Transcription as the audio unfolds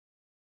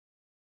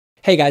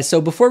Hey guys, so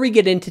before we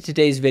get into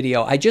today's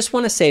video, I just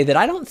want to say that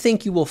I don't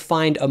think you will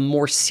find a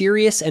more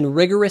serious and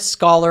rigorous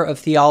scholar of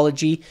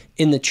theology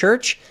in the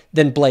church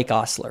than Blake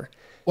Ostler.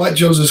 What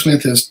Joseph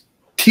Smith is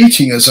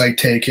teaching, as I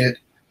take it,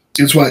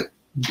 is what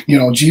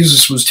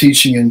Jesus was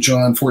teaching in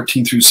John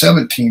 14 through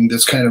 17,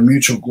 this kind of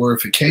mutual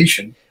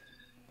glorification.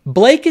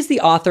 Blake is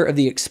the author of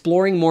the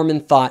Exploring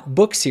Mormon Thought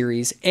book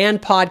series and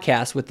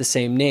podcast with the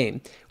same name,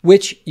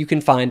 which you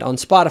can find on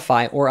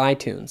Spotify or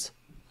iTunes.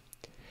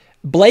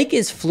 Blake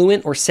is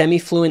fluent or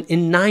semi-fluent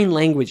in 9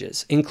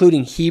 languages,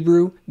 including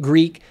Hebrew,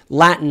 Greek,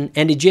 Latin,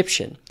 and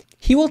Egyptian.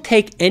 He will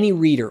take any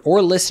reader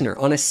or listener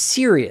on a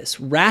serious,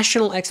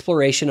 rational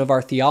exploration of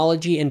our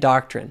theology and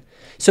doctrine.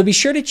 So be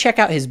sure to check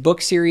out his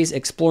book series,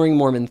 Exploring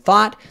Mormon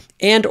Thought,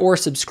 and or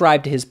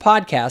subscribe to his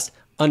podcast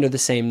under the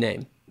same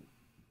name.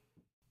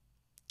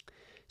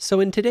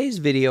 So in today's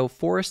video,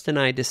 Forrest and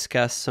I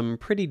discuss some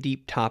pretty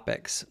deep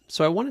topics,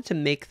 so I wanted to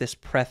make this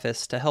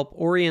preface to help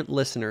orient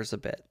listeners a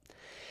bit.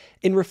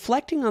 In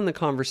reflecting on the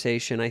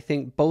conversation, I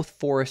think both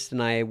Forrest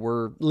and I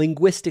were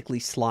linguistically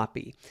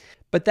sloppy,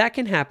 but that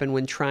can happen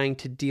when trying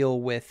to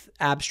deal with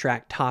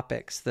abstract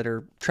topics that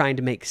are trying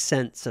to make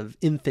sense of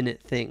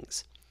infinite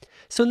things.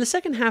 So in the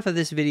second half of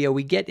this video,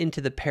 we get into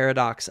the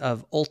paradox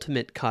of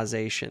ultimate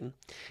causation.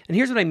 And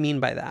here's what I mean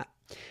by that.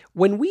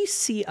 When we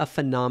see a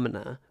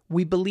phenomena,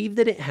 we believe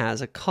that it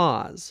has a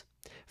cause.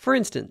 For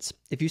instance,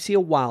 if you see a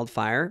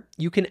wildfire,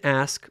 you can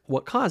ask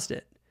what caused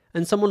it.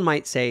 And someone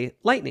might say,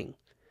 lightning.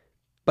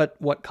 But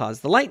what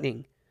caused the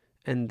lightning?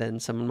 And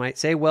then someone might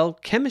say, well,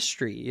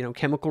 chemistry,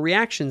 chemical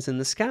reactions in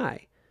the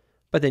sky.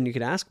 But then you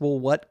could ask, well,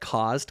 what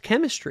caused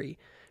chemistry?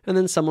 And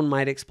then someone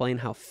might explain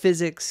how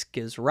physics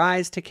gives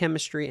rise to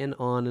chemistry, and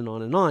on and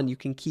on and on. You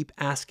can keep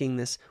asking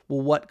this,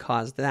 well, what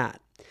caused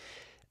that?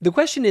 The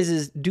question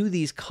is do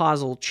these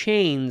causal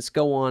chains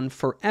go on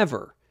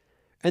forever?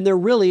 And there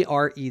really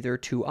are either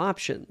two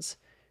options.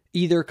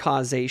 Either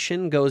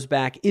causation goes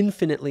back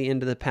infinitely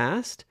into the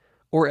past,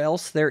 or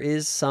else there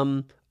is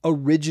some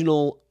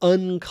original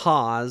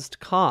uncaused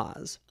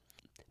cause.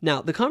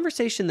 Now, the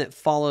conversation that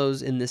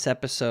follows in this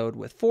episode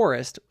with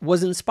Forrest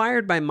was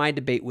inspired by my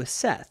debate with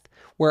Seth,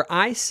 where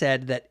I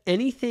said that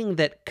anything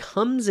that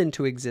comes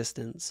into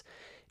existence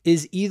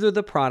is either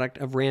the product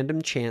of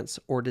random chance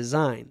or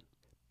design.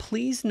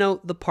 Please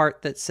note the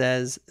part that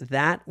says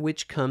that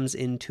which comes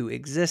into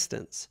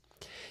existence.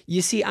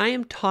 You see, I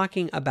am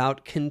talking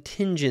about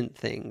contingent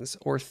things,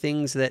 or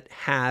things that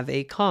have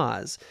a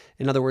cause.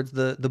 In other words,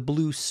 the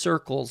blue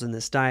circles in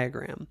this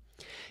diagram.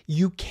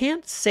 You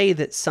can't say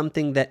that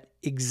something that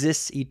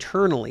exists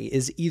eternally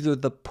is either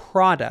the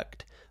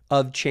product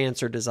of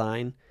chance or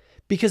design,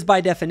 because by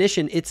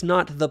definition, it's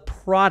not the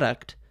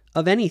product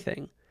of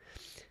anything.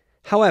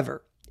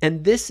 However,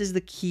 and this is the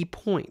key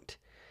point,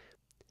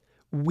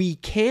 we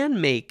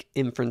can make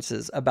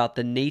inferences about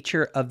the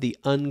nature of the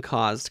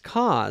uncaused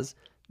cause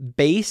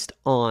based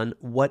on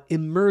what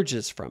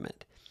emerges from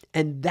it.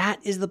 And that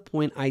is the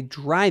point I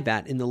drive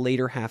at in the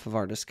later half of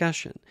our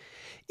discussion.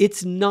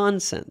 It's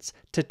nonsense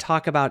to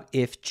talk about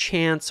if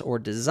chance or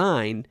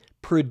design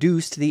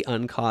produced the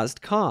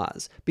uncaused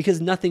cause, because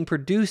nothing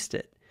produced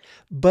it.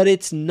 But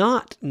it's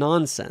not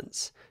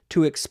nonsense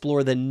to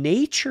explore the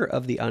nature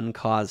of the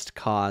uncaused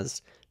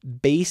cause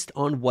based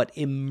on what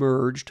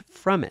emerged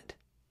from it.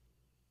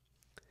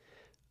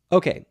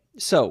 Okay,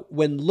 so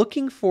when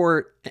looking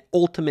for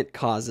ultimate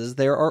causes,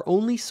 there are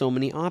only so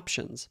many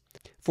options.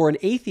 For an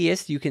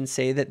atheist, you can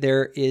say that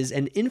there is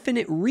an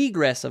infinite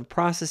regress of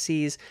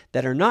processes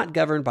that are not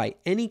governed by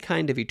any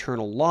kind of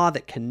eternal law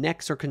that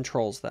connects or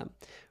controls them,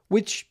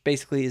 which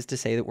basically is to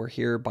say that we're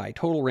here by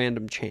total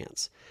random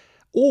chance.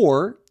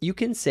 Or you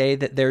can say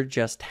that there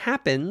just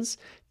happens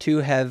to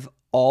have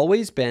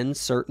always been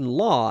certain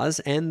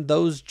laws, and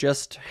those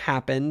just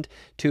happened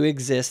to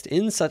exist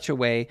in such a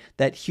way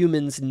that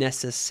humans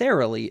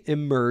necessarily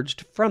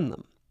emerged from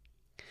them.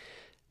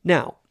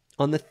 Now,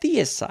 on the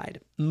theist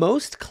side,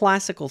 most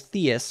classical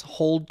theists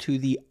hold to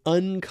the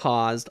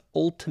uncaused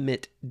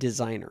ultimate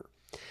designer.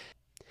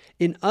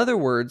 In other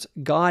words,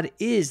 God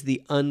is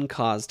the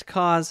uncaused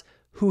cause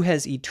who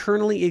has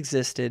eternally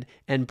existed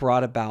and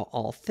brought about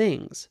all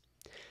things.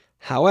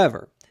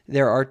 However,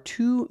 there are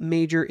 2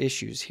 major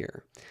issues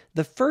here.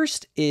 The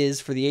first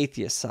is for the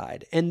atheist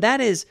side, and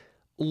that is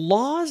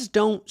laws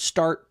don't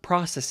start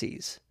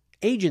processes.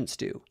 Agents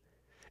do.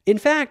 In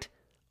fact,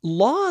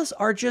 laws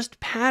are just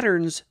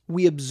patterns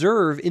we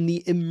observe in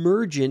the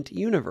emergent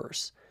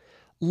universe.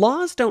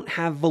 Laws don't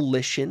have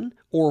volition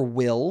or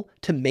will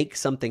to make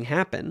something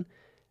happen.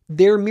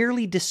 They're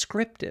merely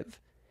descriptive.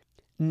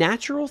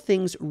 Natural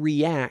things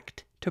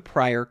react to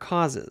prior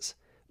causes,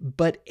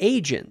 but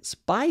agents,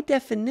 by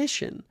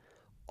definition,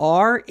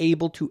 are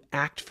able to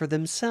act for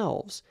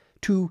themselves,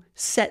 to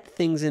set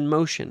things in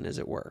motion, as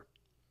it were.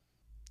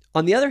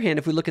 On the other hand,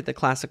 if we look at the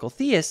classical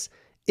theists,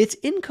 it's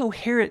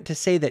incoherent to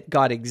say that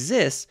God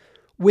exists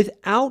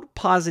without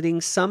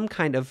positing some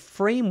kind of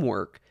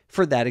framework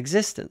for that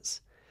existence.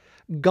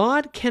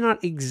 God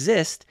cannot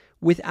exist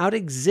without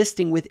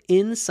existing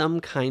within some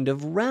kind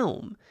of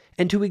realm,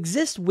 And to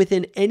exist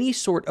within any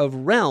sort of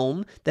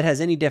realm that has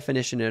any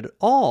definition at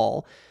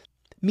all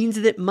means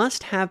that it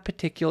must have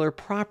particular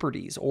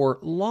properties or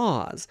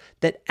laws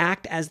that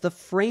act as the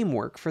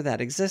framework for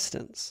that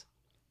existence.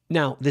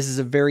 Now, this is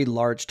a very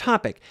large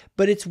topic,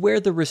 but it's where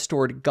the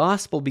restored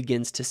gospel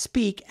begins to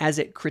speak as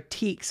it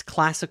critiques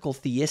classical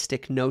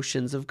theistic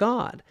notions of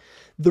God.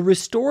 The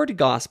restored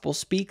gospel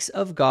speaks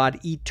of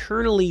God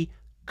eternally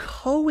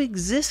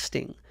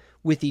coexisting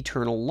with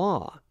eternal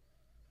law,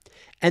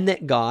 and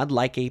that God,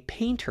 like a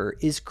painter,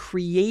 is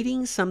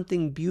creating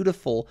something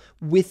beautiful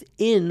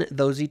within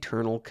those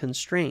eternal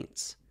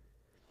constraints.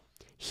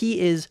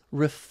 He is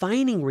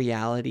refining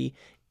reality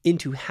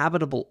into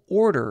habitable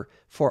order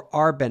for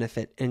our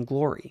benefit and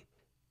glory.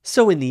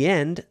 So in the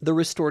end, the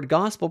restored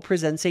gospel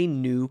presents a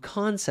new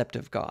concept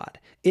of God.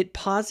 It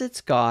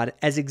posits God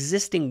as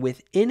existing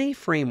within a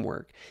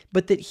framework,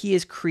 but that he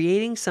is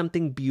creating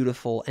something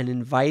beautiful and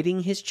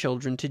inviting his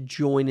children to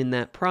join in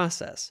that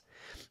process.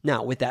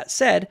 Now, with that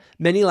said,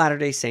 many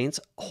Latter-day Saints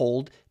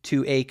hold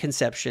to a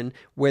conception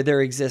where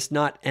there exists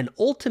not an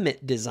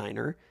ultimate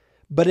designer,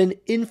 but an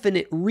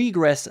infinite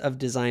regress of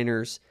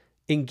designers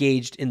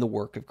engaged in the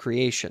work of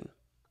creation.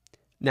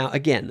 Now,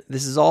 again,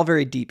 this is all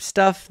very deep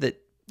stuff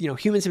that,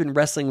 humans have been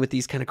wrestling with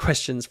these kind of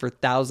questions for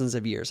thousands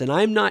of years. And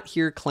I'm not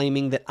here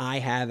claiming that I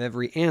have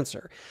every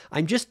answer.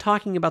 I'm just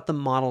talking about the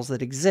models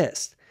that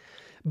exist.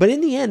 But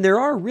in the end, there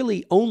are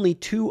really only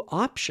two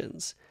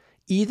options.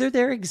 Either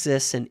there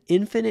exists an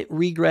infinite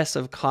regress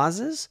of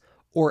causes,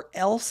 or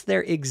else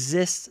there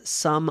exists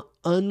some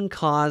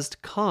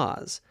uncaused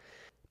cause.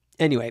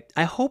 Anyway,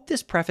 I hope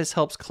this preface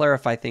helps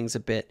clarify things a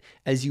bit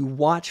as you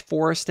watch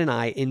Forrest and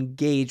I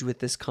engage with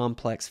this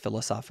complex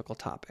philosophical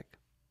topic.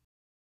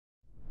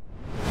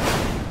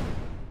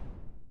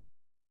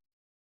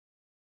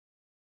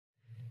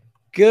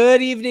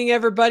 Good evening,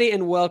 everybody,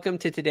 and welcome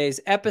to today's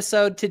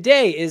episode.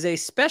 Today is a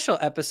special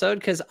episode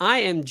because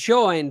I am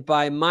joined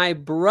by my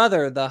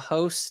brother, the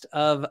host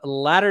of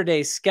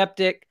Latter-day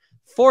Skeptic,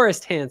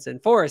 Forrest Hansen.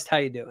 Forrest, how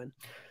you doing?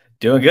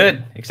 Doing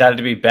good. Excited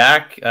to be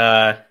back.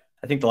 I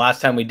think the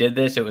last time we did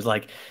this, it was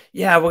like,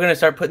 yeah, we're going to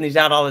start putting these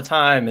out all the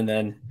time. And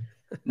then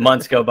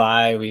months go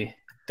by, we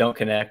don't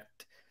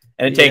connect.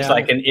 And it takes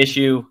like an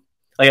issue,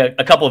 like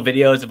a couple of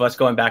videos of us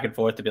going back and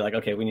forth to be like,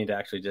 okay, we need to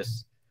actually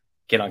just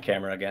get on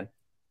camera again.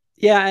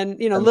 Yeah. And,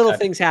 little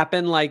things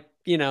happen like,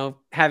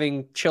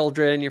 having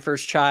children, your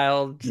first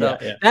child. So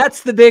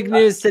that's the big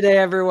news today,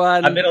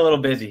 everyone. I've been a little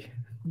busy.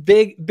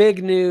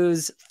 Big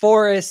news.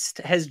 Forrest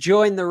has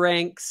joined the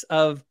ranks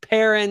of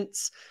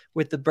parents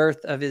with the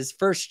birth of his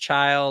first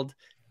child,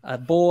 a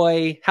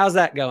boy. How's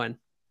that going?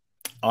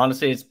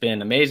 Honestly, it's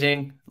been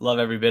amazing. Love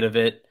every bit of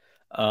it.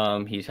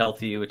 He's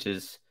healthy, which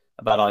is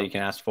about all you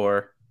can ask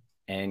for,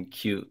 and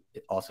cute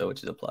also,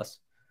 which is a plus.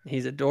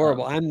 He's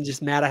adorable. I'm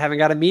just mad I haven't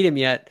got to meet him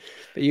yet,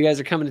 but you guys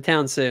are coming to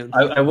town soon.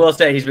 I will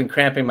say he's been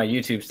cramping my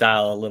YouTube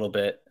style a little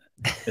bit.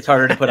 It's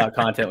harder to put out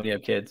content when you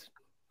have kids.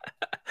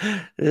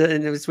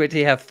 And just wait till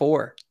you have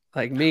 4,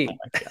 like me. Oh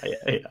my God,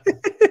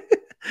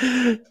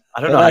 yeah.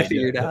 I don't know how I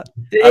figured out.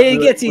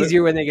 It gets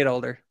easier when they get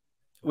older.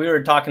 We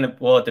were talking,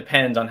 well, it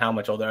depends on how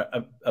much older.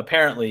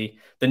 Apparently,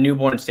 the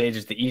newborn stage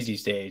is the easy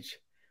stage.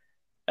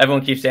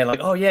 Everyone keeps saying like,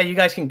 "Oh yeah, you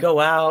guys can go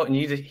out," and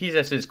he's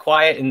just as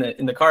quiet in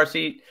the car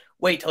seat.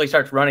 Wait till he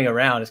starts running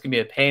around. It's gonna be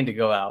a pain to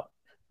go out.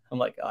 I'm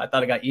like, oh, I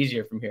thought it got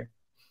easier from here.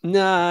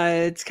 No,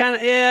 it's kind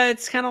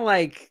of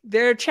like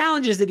there are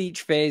challenges at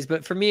each phase,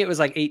 but for me, it was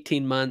like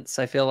 18 months.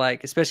 I feel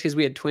like, especially because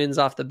we had twins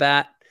off the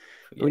bat.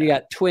 Yeah. When you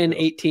got twin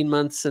 18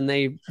 months and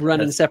they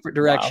run in separate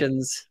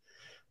directions,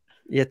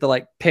 you have to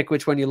like pick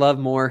which one you love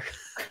more.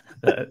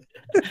 That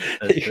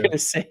you're going to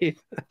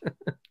save.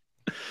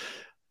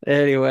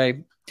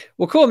 Anyway,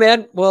 well, cool,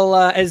 man. Well,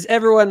 as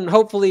everyone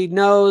hopefully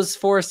knows,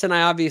 Forrest and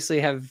I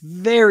obviously have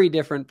very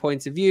different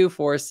points of view.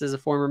 Forrest is a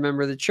former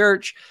member of the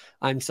church.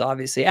 I'm so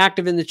obviously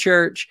active in the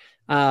church.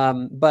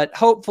 But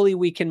hopefully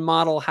we can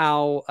model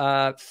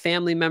how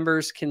family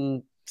members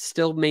can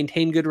still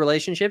maintain good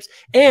relationships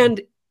and,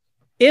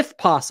 if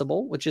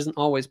possible, which isn't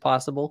always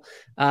possible,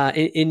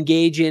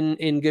 engage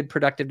in good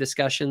productive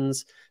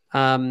discussions.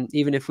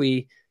 Even if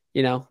we,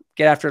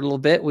 get after it a little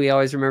bit, we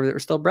always remember that we're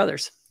still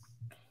brothers.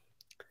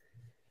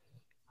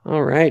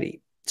 All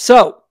righty.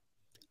 So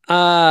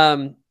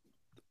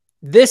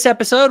this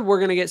episode, we're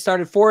going to get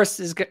started. Forrest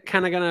is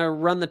kind of going to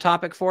run the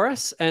topic for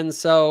us. And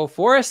so,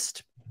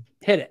 Forrest,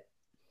 hit it.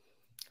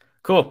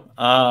 Cool.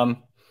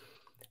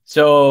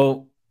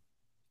 So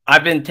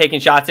I've been taking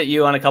shots at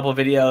you on a couple of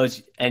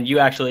videos, and you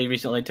actually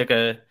recently took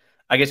a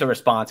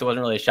response. It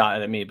wasn't really a shot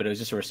at me, but it was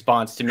just a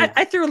response to me.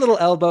 I threw a little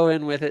elbow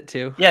in with it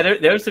too. Yeah,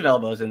 there was some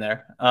elbows in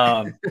there,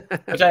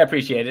 which I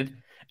appreciated.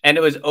 And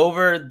it was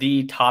over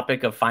the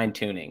topic of fine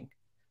tuning,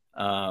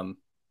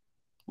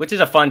 which is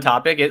a fun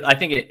topic. I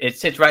think it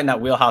sits right in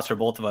that wheelhouse for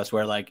both of us,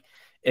 where like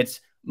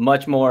it's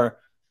much more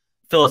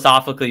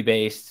philosophically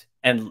based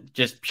and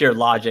just pure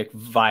logic,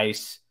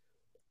 vice,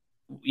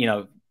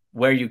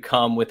 where you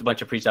come with a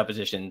bunch of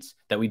presuppositions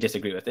that we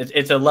disagree with.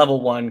 It's a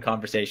level 1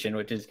 conversation,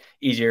 which is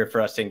easier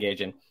for us to engage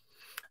in.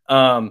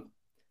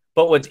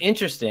 But what's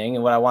interesting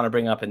and what I want to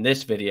bring up in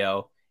this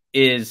video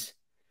is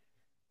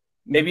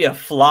maybe a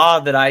flaw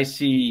that I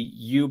see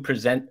you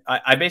present.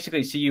 I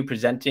basically see you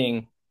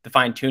presenting the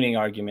fine-tuning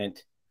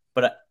argument,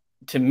 but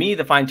to me,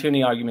 the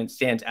fine-tuning argument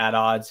stands at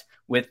odds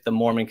with the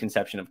Mormon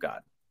conception of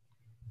God.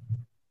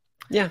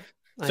 Yeah.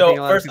 So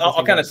first,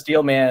 I'll kind of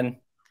steel man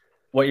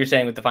what you're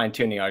saying with the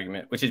fine-tuning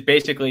argument, which is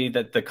basically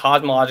that the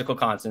cosmological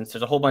constants,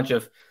 there's a whole bunch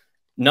of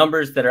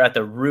numbers that are at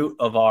the root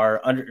of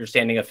our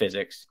understanding of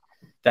physics,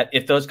 that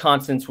if those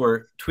constants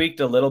were tweaked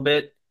a little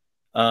bit,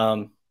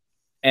 and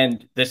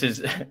this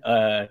is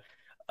a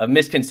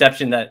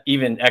misconception that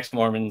even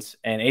ex-Mormons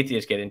and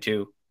atheists get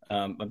into,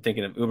 I'm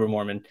thinking of Uber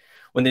Mormon,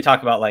 when they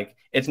talk about, like,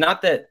 it's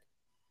not that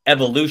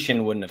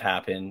evolution wouldn't have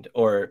happened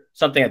or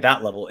something at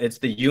that level, it's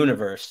the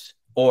universe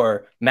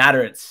or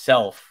matter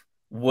itself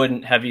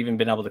wouldn't have even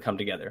been able to come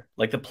together.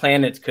 Like the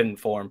planets couldn't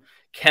form,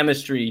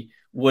 chemistry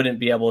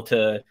wouldn't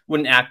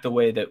act the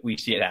way that we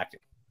see it acting.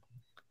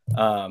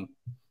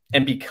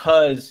 And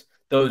because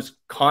those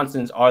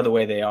constants are the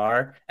way they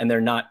are, and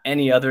they're not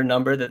any other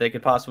number that they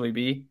could possibly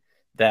be,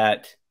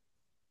 that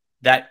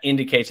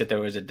indicates that there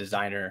was a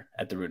designer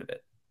at the root of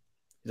it.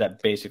 Is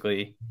that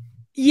basically?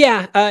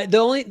 Yeah. The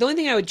only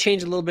thing I would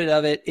change a little bit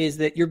of it is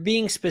that you're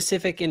being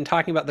specific in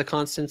talking about the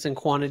constants and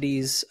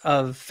quantities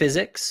of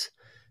physics.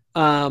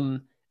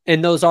 And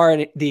those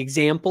are the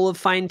example of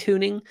fine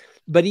tuning.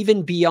 But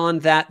even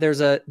beyond that,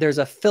 there's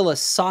a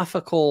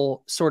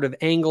philosophical sort of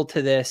angle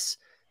to this,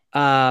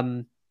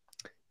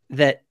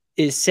 that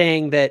is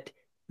saying that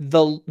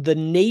the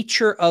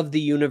nature of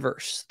the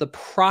universe, the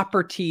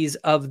properties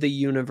of the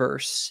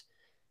universe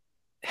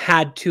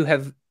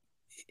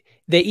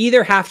they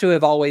either have to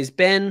have always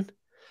been,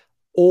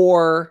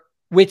 or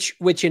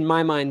which in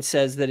my mind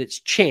says that it's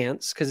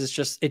chance,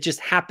 because it just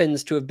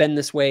happens to have been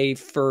this way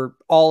for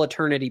all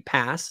eternity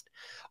past,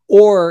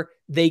 or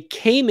they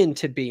came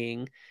into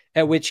being,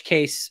 at which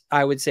case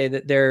I would say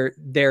that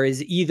there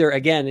is either,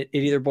 again, it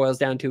either boils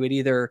down to it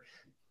either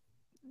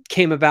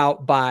came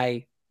about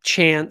by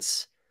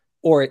chance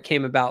or it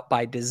came about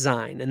by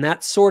design. And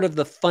that's sort of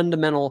the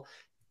fundamental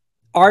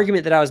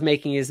argument that I was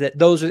making, is that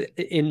those are,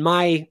 in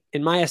my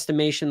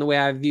estimation, the way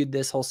I viewed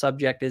this whole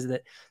subject, is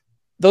that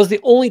those are the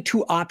only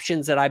two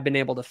options that I've been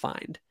able to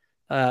find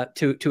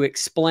to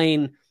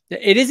explain.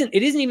 It isn't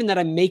even that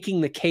I'm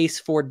making the case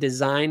for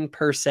design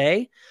per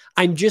se.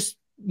 I'm just,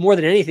 more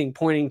than anything,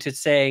 pointing to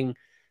saying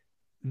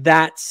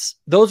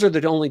those are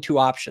the only two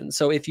options.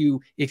 So if you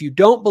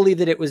don't believe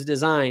that it was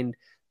designed,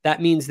 that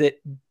means that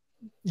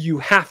you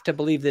have to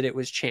believe that it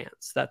was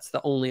chance. That's the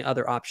only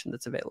other option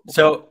that's available.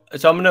 So I'm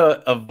going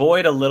to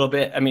avoid a little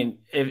bit. I mean,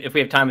 if we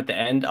have time at the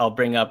end, I'll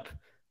bring up,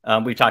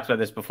 we've talked about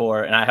this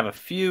before, and I have a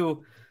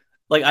few,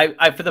 like,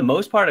 I for the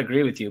most part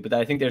agree with you, but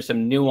I think there's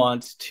some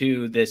nuance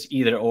to this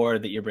either or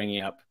that you're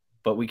bringing up,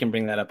 but we can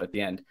bring that up at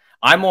the end.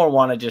 I more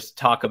want to just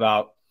talk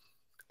about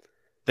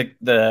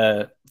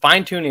the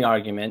fine-tuning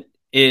argument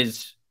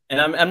is, and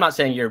I'm not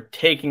saying you're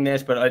taking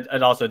this, but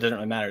it also doesn't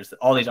really matter.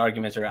 All these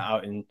arguments are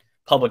out in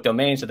public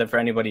domain, so they're for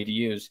anybody to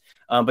use.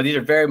 But these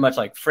are very much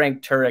like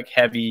Frank Turek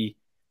heavy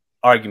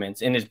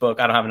arguments in his book,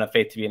 I Don't Have Enough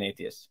Faith to Be an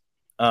Atheist.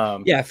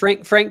 Yeah,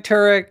 Frank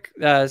Turek,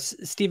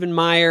 Stephen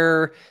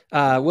Meyer,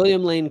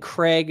 William Lane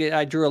Craig.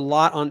 I drew a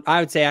lot on, I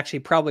would say actually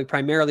probably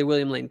primarily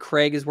William Lane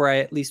Craig is where I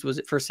at least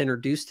was first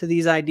introduced to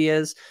these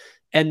ideas.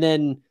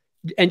 And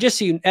just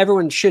so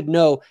everyone should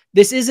know,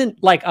 this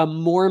isn't like a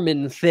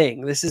Mormon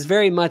thing. This is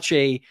very much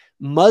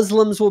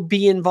Muslims will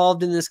be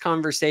involved in this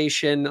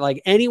conversation.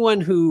 Like anyone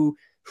who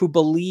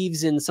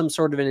believes in some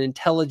sort of an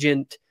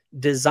intelligent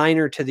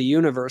designer to the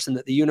universe and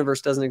that the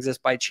universe doesn't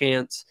exist by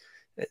chance.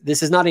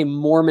 This is not a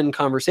Mormon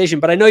conversation,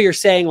 but I know you're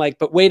saying, like,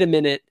 but wait a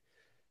minute,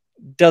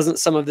 doesn't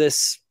some of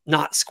this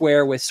not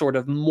square with sort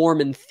of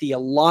Mormon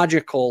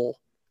theological?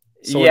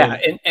 And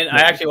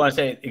I actually want to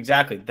say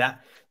exactly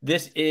that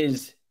this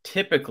is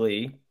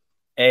typically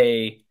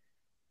a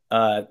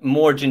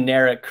more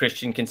generic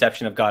Christian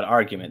conception of God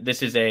argument.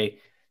 This is a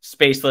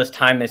spaceless,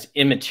 timeless,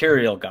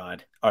 immaterial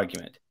God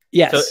argument.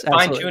 Yes. So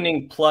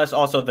fine-tuning plus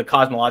also the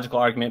cosmological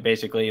argument,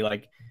 basically,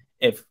 like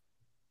if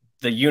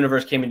the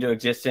universe came into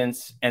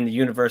existence and the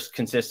universe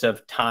consists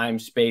of time,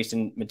 space,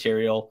 and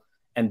material,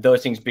 and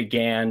those things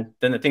began,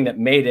 then the thing that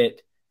made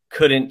it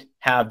couldn't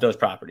have those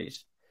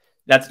properties.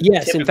 That's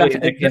in fact,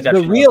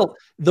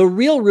 the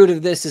real root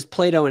of this is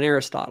Plato and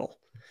Aristotle.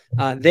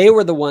 They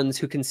were the ones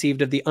who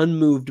conceived of the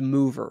unmoved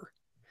mover.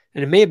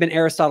 And it may have been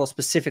Aristotle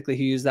specifically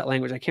who used that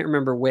language. I can't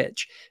remember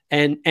which.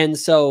 And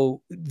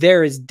so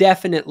there is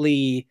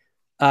definitely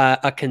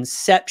a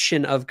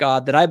conception of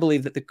God that I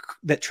believe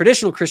that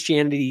traditional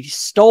Christianity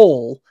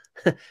stole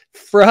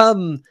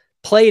from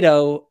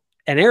Plato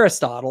and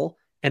Aristotle,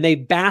 and they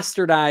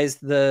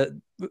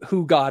bastardized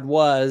who God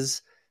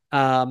was.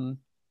 And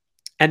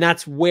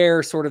that's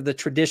where sort of the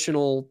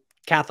traditional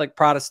Catholic,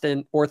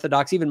 Protestant,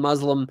 Orthodox, even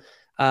Muslim,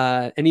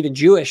 and even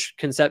Jewish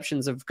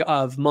conceptions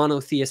of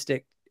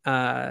monotheistic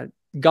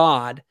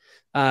God,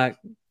 kind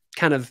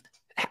of,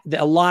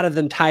 a lot of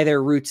them tie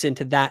their roots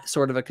into that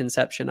sort of a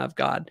conception of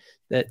God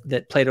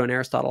that Plato and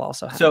Aristotle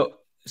also have.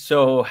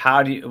 So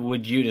how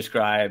would you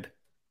describe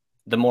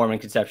the Mormon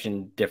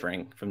conception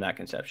differing from that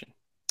conception?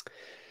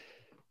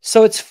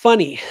 So it's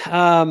funny.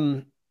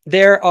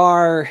 There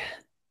are,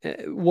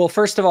 well,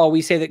 first of all,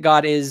 we say that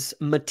God is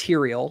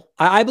material.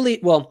 I believe,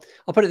 well,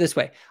 I'll put it this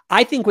way.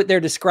 I think what they're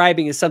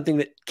describing is something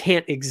that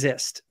can't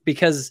exist,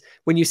 because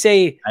when you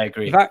say, I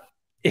agree.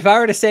 If I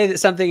were to say that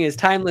something is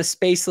timeless,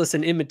 spaceless,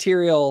 and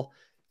immaterial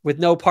with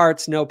no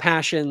parts, no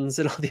passions,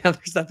 and all the other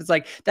stuff, it's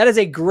like, that is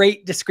a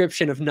great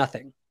description of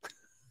nothing.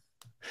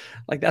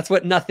 Like, that's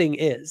what nothing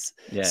is.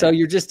 Yeah. So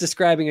you're just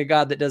describing a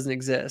God that doesn't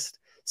exist.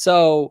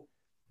 So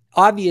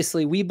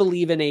obviously we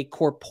believe in a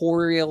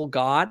corporeal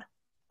God,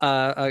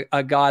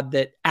 a God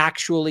that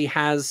actually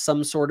has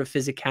some sort of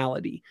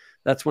physicality.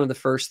 That's one of the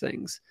first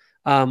things.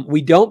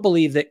 We don't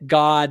believe that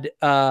God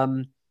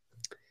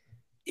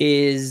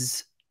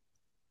is,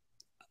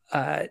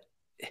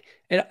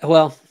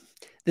 well,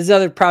 this is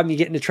another problem. You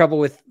get into trouble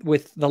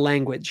with the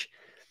language,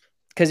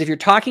 because if you're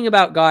talking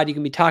about God, you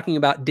can be talking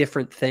about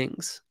different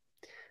things.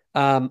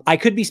 I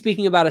could be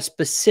speaking about a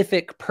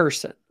specific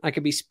person. I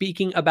could be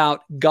speaking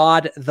about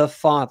God the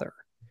Father,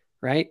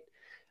 right?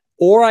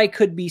 Or I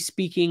could be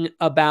speaking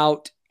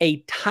about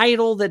a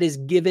title that is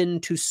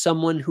given to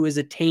someone who has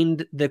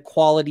attained the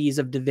qualities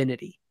of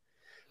divinity,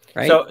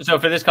 right? So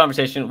for this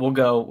conversation, we'll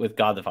go with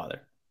God the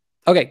Father.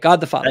 Okay, God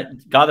the Father.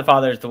 God the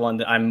Father is the one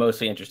that I'm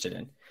mostly interested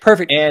in.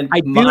 Perfect. And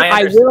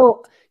I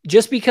will,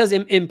 just because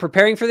in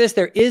preparing for this,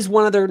 there is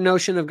one other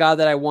notion of God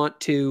that I want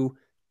to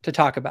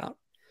talk about.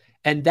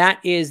 And that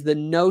is the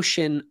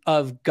notion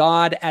of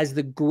God as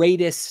the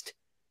greatest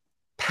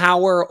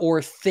power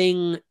or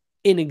thing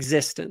in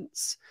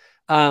existence.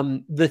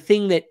 The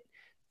thing that,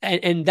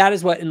 and that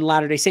is what in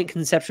Latter-day Saint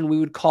conception we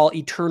would call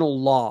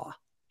eternal law.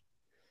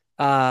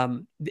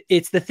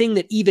 It's the thing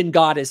that even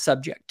God is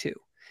subject to.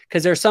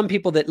 Because there are some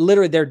people that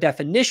literally their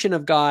definition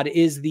of God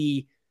is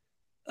the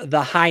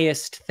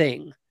highest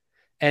thing.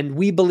 And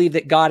we believe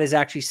that God is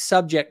actually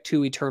subject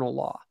to eternal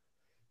law.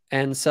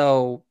 And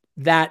so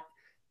I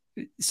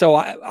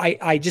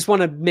just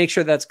want to make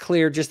sure that's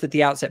clear just at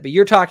the outset. But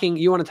you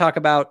want to talk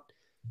about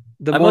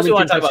the Mormon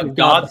conception of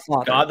God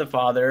the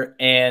Father.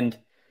 And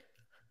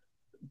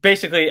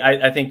basically,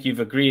 I think you've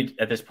agreed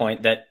at this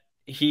point that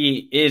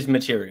he is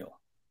material.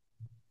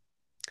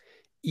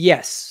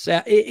 Yes.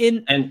 Now,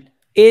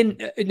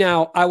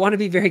 I want to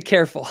be very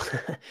careful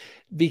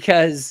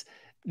because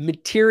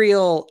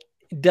material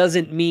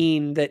doesn't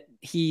mean that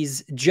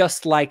he's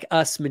just like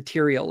us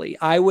materially.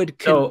 I would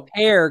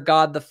compare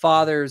God the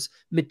Father's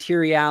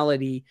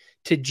materiality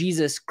to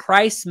Jesus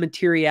Christ's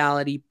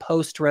materiality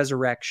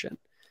post-resurrection.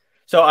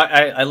 So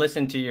I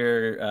listened to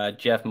your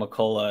Jeff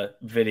McCullough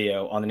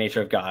video on the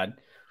nature of God.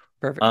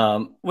 Perfect.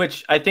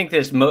 Which I think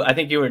I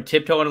think you were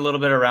tiptoeing a little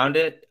bit around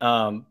it.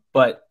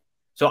 But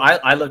so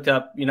I looked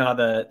up, you know, how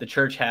the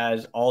church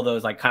has all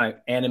those like kind of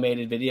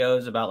animated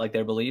videos about like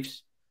their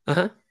beliefs.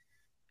 Uh-huh.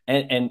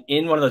 And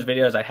in one of those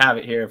videos, I have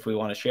it here if we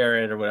want to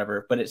share it or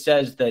whatever, but it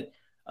says that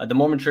the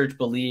Mormon church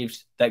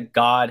believes that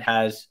God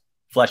has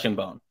flesh and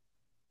bone.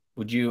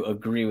 Would you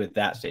agree with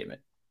that statement?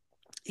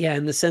 Yeah,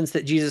 in the sense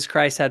that Jesus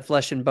Christ had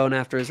flesh and bone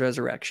after his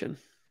resurrection.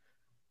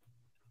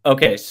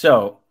 Okay,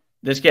 so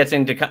this gets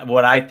into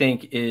what I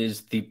think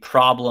is the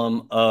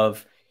problem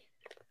of,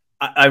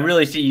 I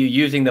really see you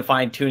using the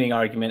fine-tuning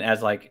argument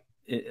as like,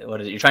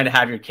 what is it? You're trying to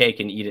have your cake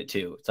and eat it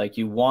too. It's like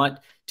you want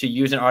to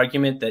use an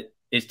argument that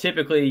is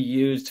typically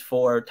used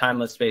for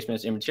timeless,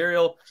 spaceless,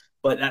 immaterial,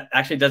 but that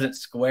actually doesn't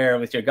square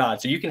with your God.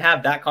 So you can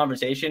have that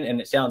conversation and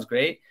it sounds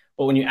great,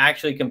 but when you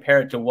actually compare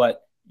it to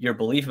what your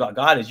belief about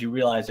God is, you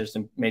realize there's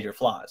some major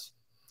flaws.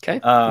 Okay,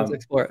 let's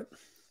explore it.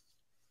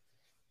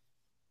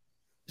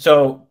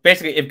 So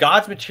basically, if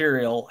God's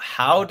material,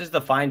 how does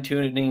the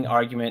fine-tuning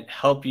argument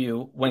help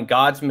you when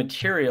God's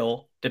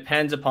material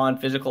depends upon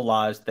physical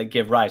laws that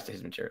give rise to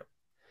his material?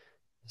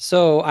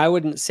 So I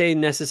wouldn't say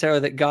necessarily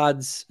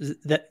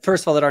that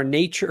first of all, that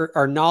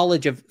our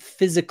knowledge of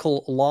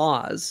physical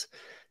laws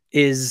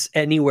is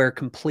anywhere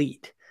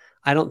complete.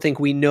 I don't think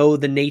we know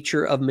the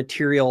nature of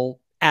material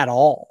at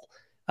all.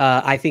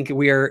 I think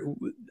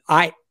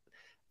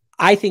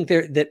I think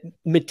that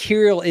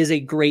material is a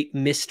great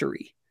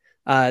mystery,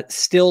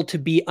 still to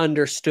be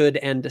understood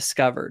and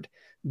discovered.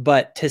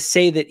 But to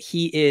say that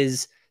he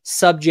is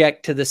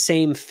subject to the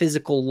same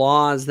physical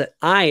laws that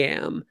I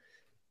am,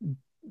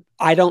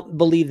 I don't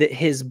believe that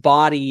his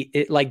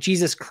body, like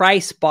Jesus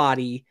Christ's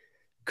body,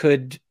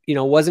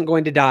 wasn't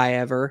going to die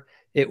ever.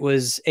 It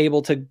was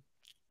able to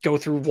go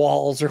through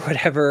walls or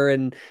whatever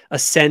and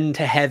ascend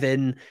to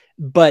heaven,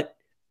 but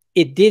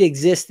it did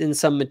exist in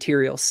some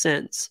material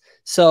sense.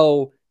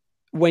 So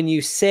when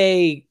you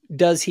say,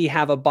 does he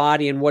have a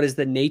body and what is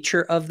the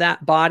nature of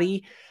that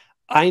body?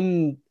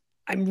 I'm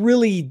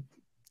really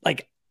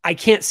like, I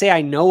can't say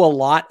I know a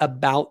lot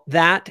about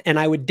that. And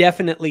I would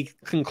definitely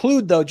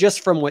conclude though,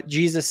 just from what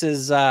Jesus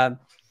is,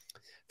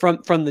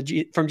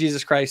 from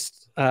Jesus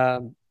Christ's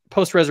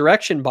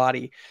post-resurrection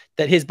body,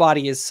 that his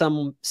body is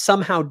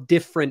somehow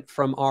different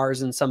from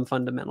ours in some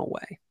fundamental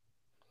way.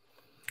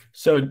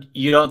 So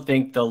you don't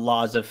think the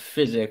laws of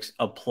physics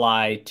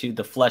apply to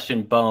the flesh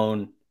and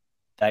bone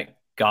that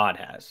God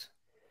has?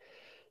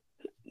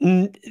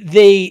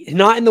 They,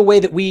 not in the way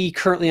that we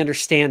currently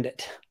understand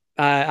it.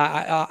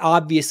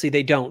 Obviously,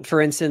 they don't.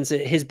 For instance,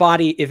 his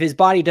body, if his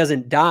body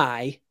doesn't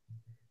die,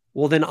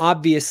 well, then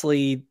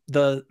obviously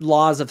the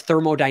laws of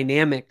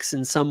thermodynamics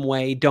in some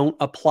way don't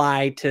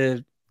apply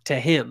to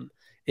him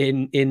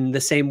in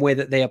the same way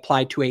that they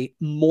apply to a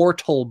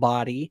mortal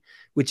body,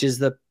 which is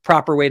the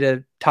proper way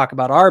to talk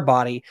about our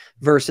body,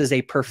 versus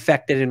a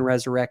perfected and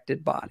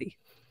resurrected body.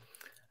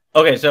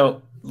 Okay,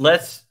 so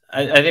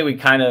I think we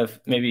kind of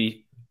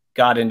maybe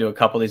got into a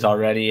couple of these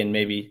already and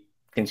maybe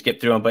can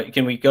skip through them, but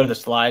can we go to the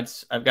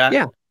slides I've got?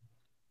 Yeah.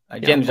 I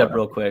jammed these up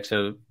real quick,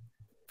 so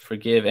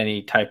forgive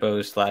any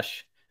typos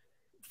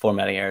 /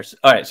 formatting errors.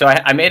 All right, so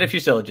I made a few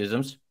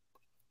syllogisms,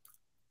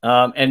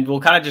 and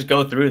we'll kind of just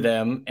go through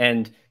them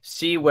and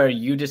see where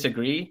you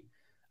disagree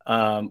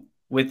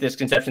with this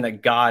conception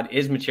that God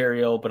is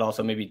material, but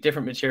also maybe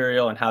different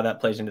material, and how that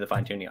plays into the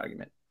fine-tuning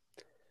argument.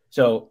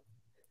 So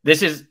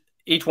this is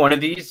each one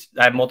of these.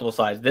 I have multiple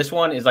slides. This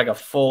one is like a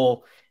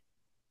full,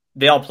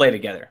 they all play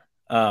together.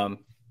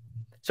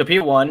 So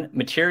P1,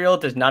 material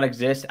does not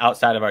exist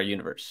outside of our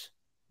universe.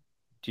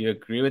 Do you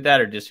agree with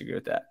that or disagree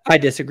with that? I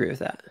disagree with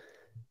that.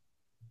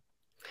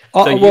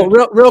 So well,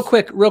 real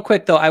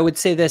quick though, I would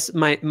say this.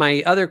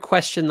 My other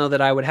question though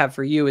that I would have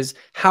for you is,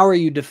 how are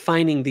you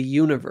defining the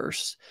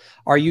universe?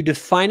 Are you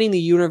defining the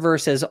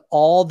universe as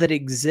all that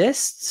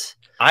exists?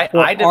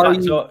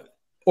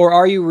 Or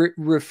are you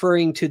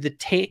referring to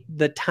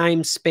the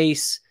time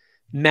space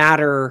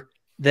matter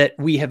that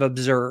we have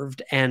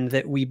observed and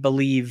that we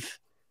believe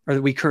or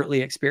that we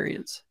currently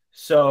experience?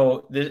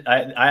 So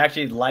I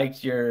actually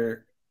liked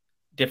your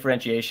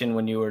differentiation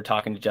when you were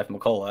talking to Jeff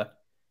McCullough,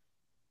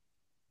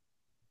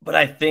 but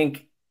I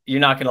think you're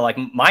not going to like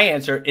my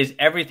answer is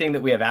everything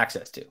that we have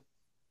access to.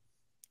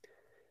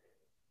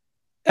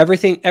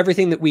 Everything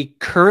that we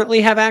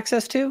currently have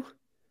access to?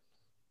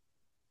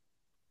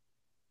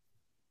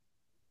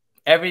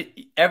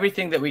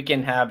 Everything that we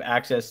can have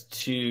access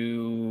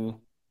to.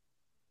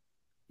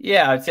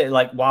 Yeah, I'd say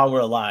like while we're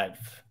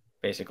alive,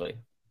 basically.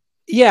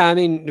 Yeah, I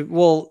mean,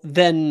 well,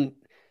 then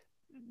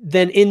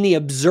in the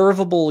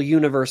observable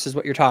universe is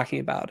what you're talking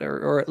about,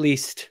 or at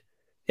least,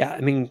 yeah,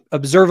 I mean,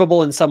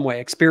 observable in some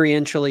way.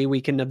 Experientially,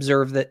 we can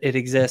observe that it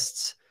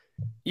exists.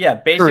 Yeah,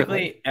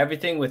 basically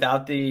everything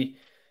without the,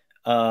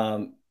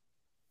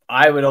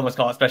 I would almost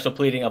call it special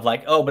pleading of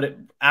like, oh, but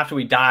after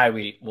we die,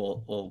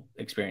 we'll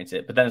experience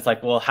it. But then it's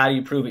like, well, how do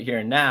you prove it here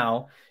and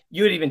now?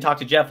 You would even talk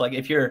to Jeff, like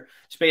if your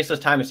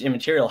spaceless time is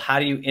immaterial, how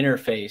do you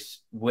interface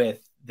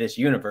with this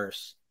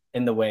universe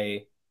in the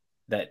way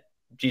that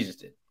Jesus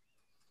did?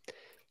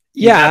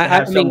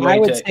 Yeah, I mean, I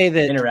would say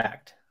that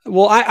interact.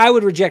 Well, I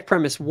would reject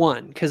premise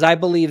one, because I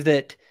believe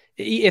that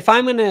if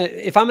I'm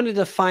gonna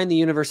define the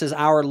universe as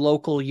our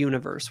local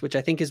universe, which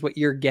I think is what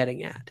you're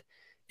getting at,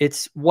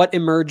 it's what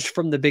emerged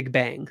from the Big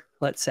Bang,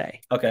 let's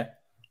say. Okay.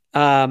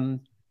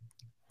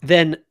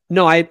 Then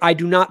no, I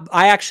do not.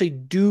 I actually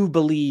do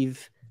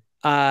believe,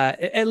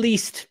 at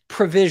least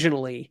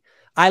provisionally,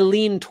 I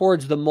lean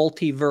towards the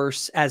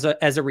multiverse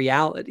as a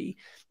reality,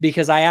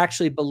 because I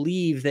actually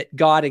believe that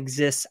God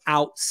exists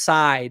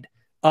outside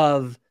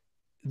of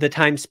the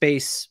time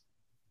space,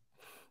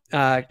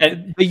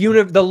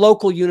 the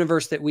local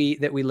universe that we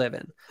live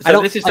in. So I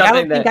don't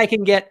think I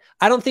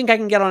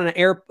can get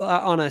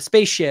on a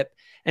spaceship,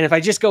 and if I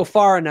just go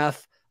far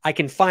enough, I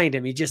can find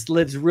him. He just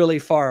lives really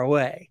far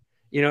away.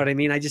 You know what I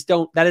mean? I just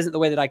don't. That isn't the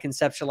way that I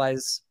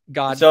conceptualize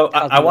God. So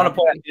I want to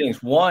point out two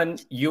things. One,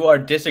 you are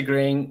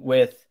disagreeing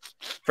with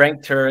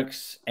Frank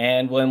Turek's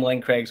and William Lane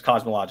Craig's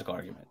cosmological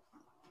argument,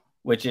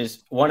 which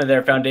is one of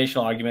their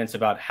foundational arguments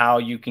about how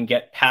you can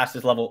get past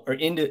this level or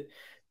into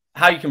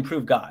how you can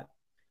prove God.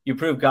 You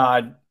prove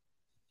God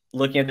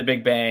looking at the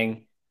Big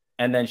Bang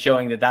and then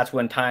showing that that's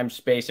when time,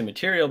 space, and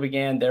material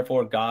began.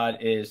 Therefore, God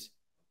is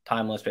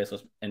timeless,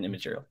 spaceless, and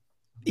immaterial.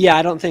 Yeah,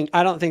 I don't think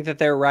that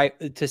they're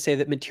right to say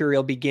that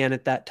material began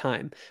at that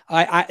time.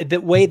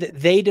 The way that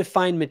they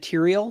define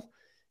material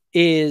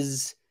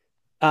is,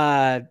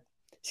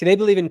 see, they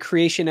believe in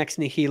creation ex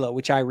nihilo,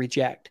 which I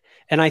reject.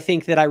 And I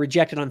think that I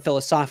reject it on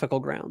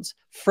philosophical grounds.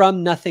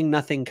 From nothing,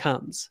 nothing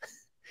comes.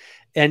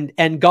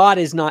 And God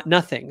is not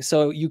nothing.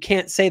 So you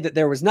can't say that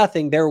there was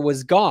nothing. There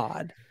was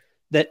God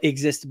that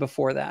existed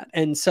before that.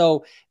 And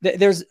so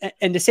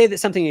and to say that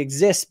something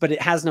exists, but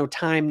it has no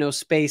time, no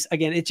space,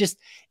 again, it just,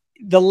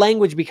 the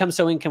language becomes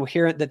so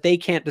incoherent that they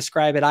can't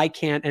describe it. I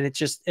can't. And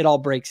it all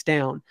breaks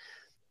down.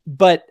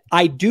 But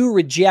I do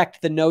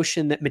reject the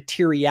notion that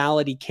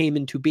materiality came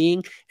into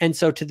being. And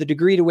so to the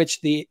degree to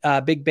which the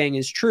Big Bang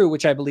is true,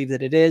 which I believe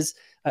that it is,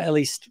 at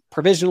least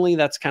provisionally,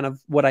 that's kind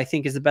of what I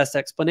think is the best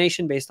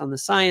explanation based on the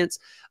science.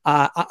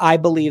 I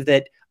believe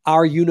that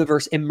our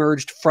universe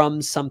emerged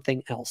from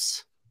something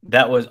else.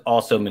 That was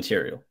also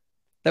material.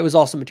 That was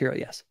also material,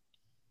 yes.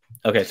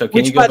 Okay, so can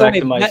Which, you go by the back way,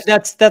 to my...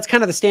 that's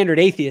kind of the standard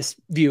atheist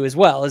view as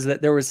well, is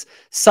that there was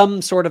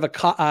some sort of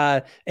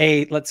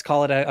let's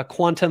call it a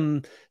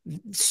quantum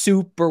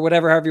soup or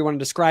whatever, however you want to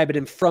describe it,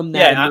 and from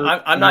that.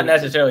 Yeah, I'm not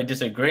necessarily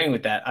disagreeing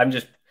with that. I'm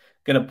just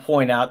going to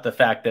point out the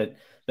fact that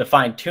the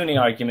fine-tuning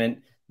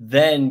argument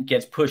then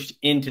gets pushed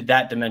into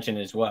that dimension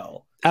as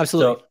well.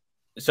 Absolutely.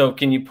 So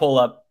can you pull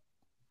up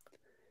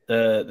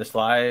the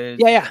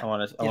slides? Yeah. I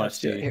want to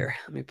see it here.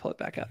 Let me pull it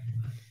back up.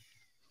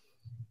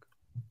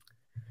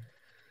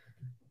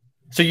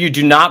 So you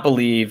do not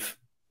believe,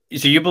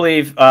 so you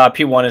believe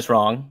P1 is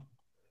wrong.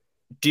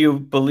 Do you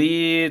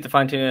believe the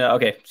fine-tuning?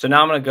 Okay, so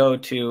now I'm going to go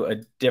to a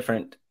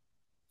different,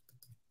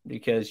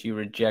 because you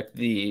reject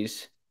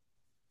these.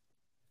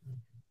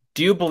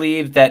 Do you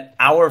believe that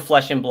our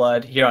flesh and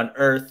blood here on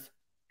Earth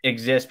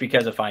exists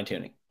because of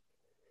fine-tuning?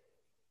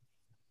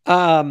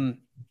 Let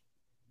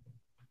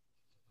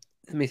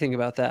me think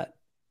about that.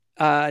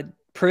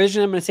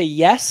 Provision, I'm going to say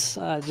yes,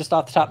 just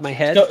off the top of my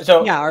head.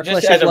 So yeah, our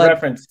just flesh as and blood, a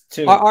reference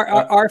to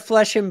our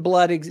flesh and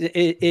blood,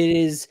 it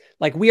is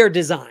like we are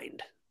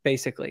designed,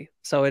 basically.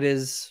 So it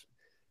is.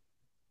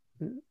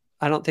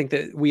 I don't think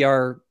that we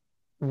are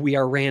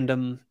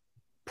random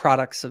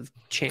products of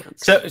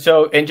chance.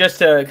 So and just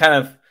to kind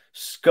of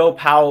scope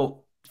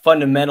how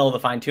fundamental the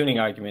fine-tuning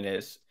argument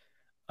is,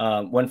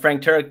 when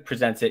Frank Turek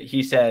presents it,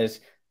 he says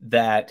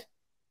that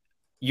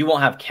you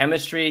won't have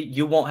chemistry,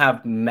 you won't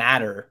have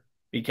matter,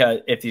 because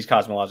if these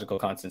cosmological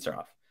constants are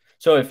off.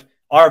 So if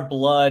our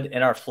blood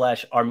and our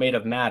flesh are made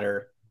of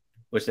matter,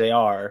 which they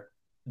are,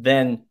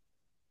 then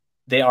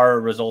they are a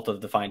result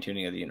of the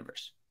fine-tuning of the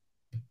universe.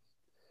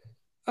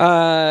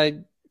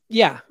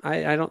 Yeah,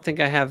 I don't think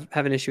I have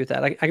an issue with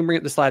that. I can bring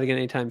up the slide again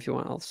anytime if you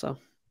want also.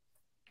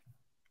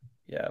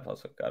 Yeah, I've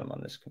also got them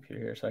on this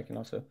computer here, so I can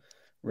also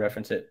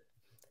reference it.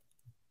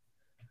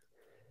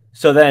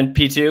 So then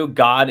P2,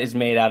 God is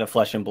made out of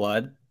flesh and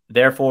blood.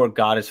 Therefore,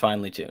 God is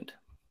finely tuned.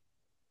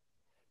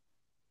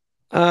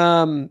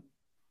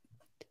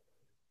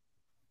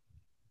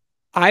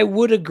 I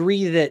would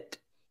agree that,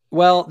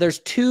 well, there's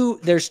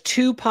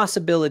two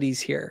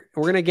possibilities here.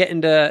 We're going to get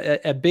into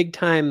a big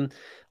time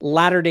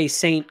Latter-day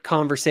Saint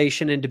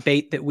conversation and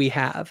debate that we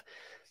have.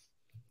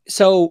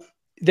 So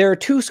there are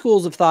two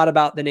schools of thought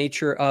about the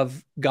nature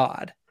of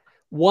God.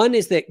 One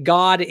is that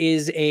God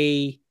is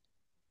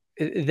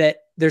that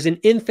there's an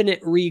infinite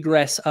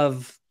regress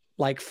of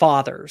like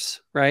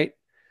fathers, right?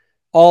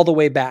 All the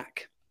way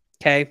back.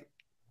 Okay.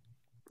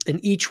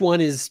 And each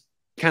one is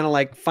kind of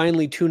like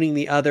finely tuning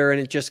the other,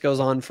 and it just goes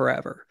on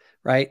forever,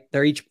 right?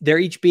 They're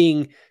each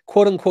being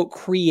quote unquote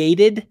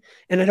created.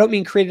 And I don't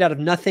mean created out of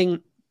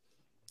nothing.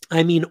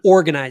 I mean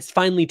organized,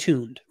 finely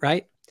tuned,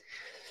 right?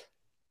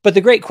 But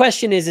the great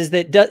question is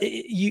that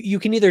you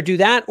can either do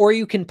that, or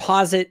you can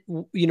posit,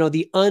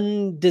 the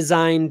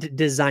undesigned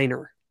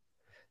designer,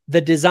 the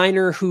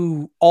designer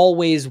who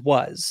always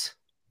was,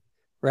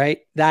 right?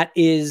 That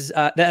is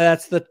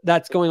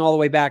that's going all the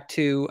way back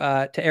to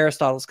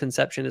Aristotle's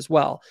conception as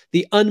well.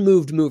 The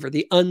unmoved mover,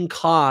 the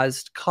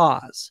uncaused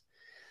cause.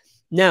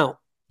 Now,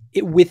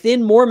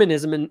 within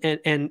Mormonism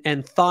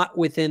and thought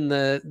within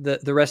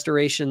the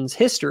Restoration's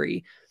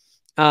history,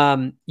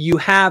 you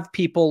have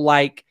people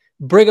like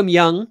Brigham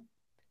Young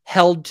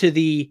held to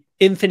the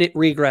infinite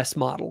regress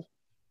model.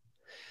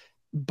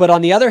 But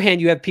on the other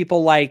hand, you have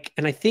people like,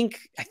 and I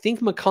think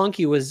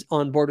McConkie was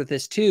on board with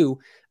this too.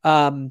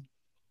 And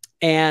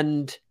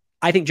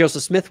I think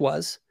Joseph Smith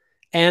was,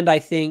 and I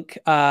think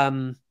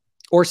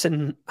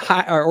Orson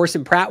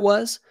Pratt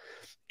was.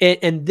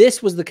 And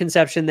this was the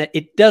conception that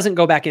it doesn't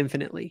go back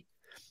infinitely,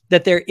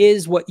 that there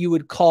is what you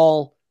would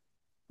call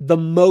the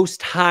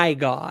most high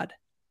God,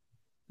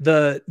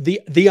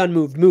 the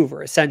unmoved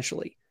mover,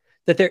 essentially,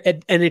 that they're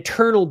an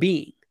eternal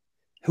being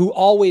who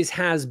always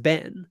has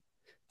been.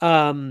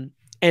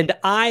 And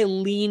I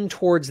lean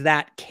towards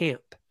that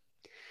camp.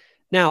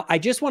 Now, I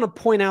just want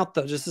to point out,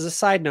 though, just as a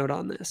side note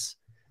on this,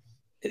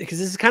 because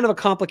this is kind of a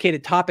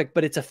complicated topic,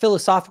 but it's a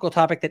philosophical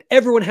topic that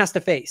everyone has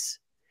to face.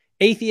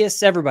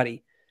 Atheists,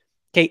 everybody.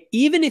 Okay,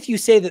 even if you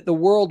say that the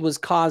world was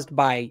caused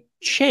by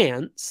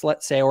chance,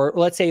 let's say, or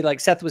let's say like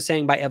Seth was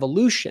saying by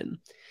evolution,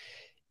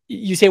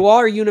 you say, well,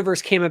 our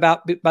universe came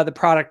about by the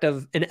product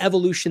of an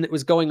evolution that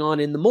was going on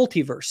in the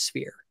multiverse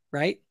sphere,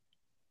 right?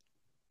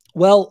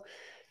 Well,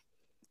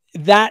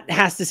 that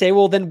has to say,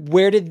 well, then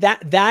where did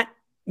that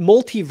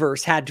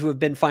multiverse had to have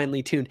been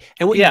finely tuned?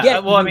 And what you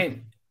get, well, I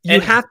mean, you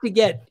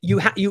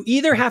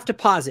either have to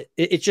posit,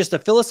 it's just a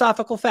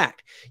philosophical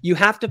fact. You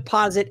have to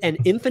posit an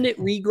infinite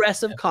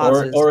regress of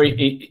causes, or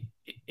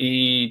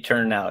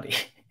eternality,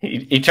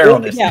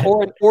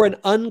 eternalness, or an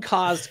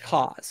uncaused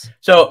cause.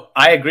 So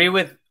I agree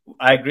with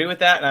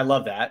that, and I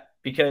love that,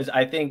 because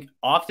I think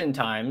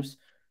oftentimes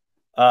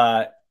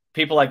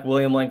people like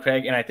William Lane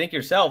Craig, and I think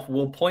yourself,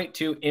 will point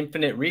to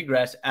infinite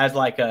regress as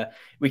like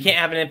we can't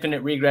have an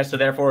infinite regress, so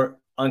therefore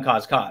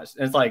uncaused cause.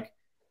 And it's like,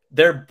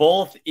 they're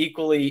both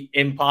equally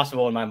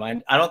impossible in my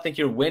mind. I don't think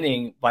you're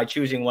winning by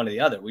choosing one or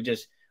the other.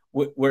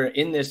 We're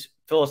in this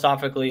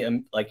philosophically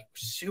like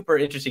super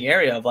interesting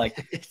area of like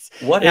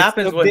what it's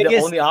happens the when biggest,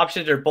 the only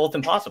options are both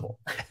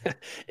impossible.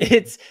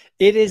 it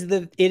is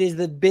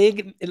the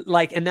big,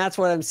 like, and that's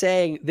what I'm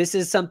saying. This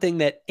is something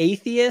that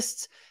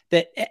atheists,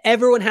 that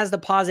everyone has to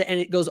posit, and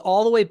it goes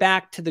all the way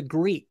back to the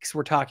Greeks.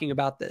 We're talking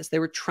about this. They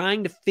were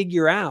trying to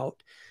figure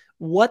out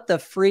what the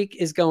freak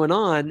is going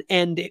on,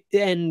 and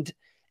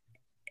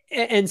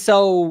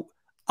so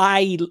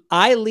I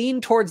lean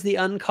towards the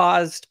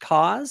uncaused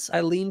cause.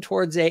 I lean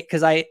towards I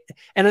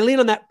lean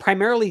on that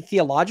primarily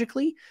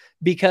theologically,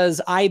 because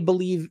I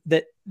believe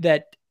that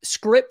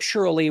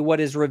scripturally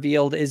what is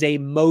revealed is a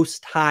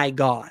most high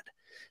God,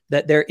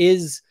 that there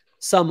is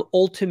some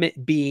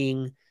ultimate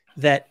being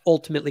that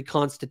ultimately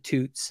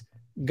constitutes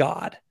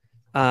God.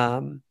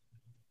 And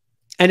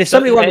if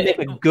somebody wanted to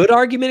make a good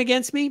argument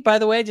against me, by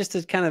the way, just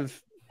to kind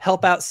of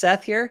help out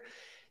Seth here,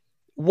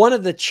 one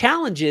of the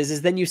challenges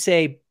is then you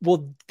say,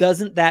 well,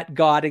 doesn't that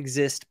God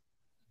exist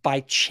by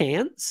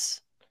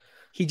chance?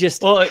 He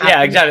just,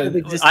 yeah,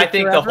 exactly. I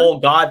think forever? the whole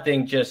God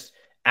thing just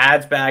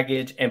adds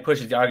baggage and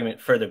pushes the argument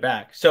further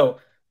back. So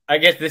I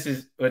guess this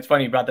is what's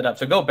funny you brought that up.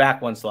 So go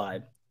back one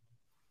slide.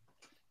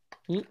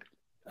 You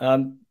there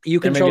may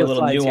control be a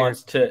little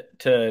nuance here.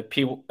 to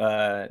P.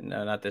 No,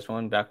 not this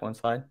one. Back one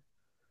slide.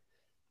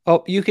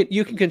 Oh, you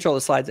can control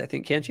the slides, I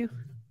think, can't you?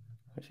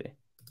 Let's see.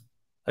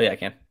 Oh yeah, I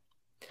can.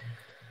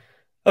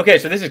 Okay,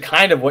 so this is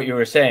kind of what you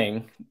were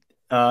saying.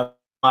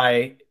 This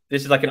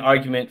is like an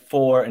argument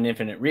for an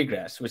infinite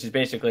regress, which is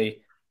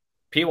basically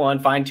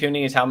P1,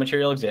 fine-tuning is how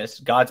material exists.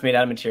 God's made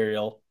out of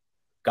material.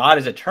 God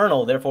is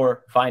eternal,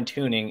 therefore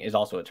fine-tuning is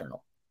also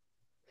eternal.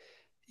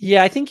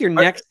 Yeah, I think your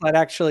next slide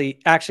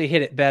actually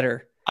hit it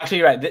better. Actually,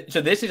 you're right.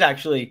 So this is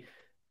actually,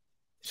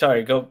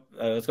 sorry,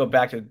 let's go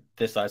back to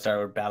this slide. Sorry,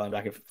 we're battling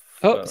back and forth.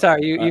 Oh,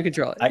 sorry, you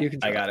control it.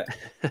 I got it.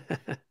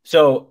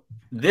 So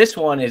this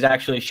one is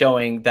actually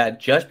showing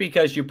that just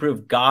because you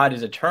prove God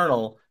is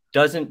eternal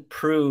doesn't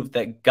prove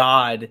that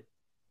God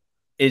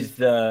is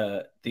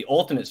the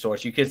ultimate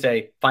source. You could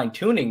say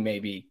fine-tuning may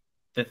be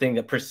the thing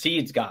that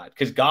precedes God,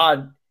 because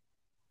God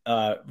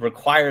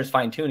requires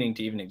fine-tuning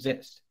to even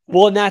exist.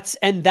 Well,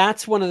 and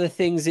that's one of the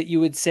things that you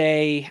would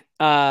say.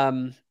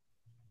 Well,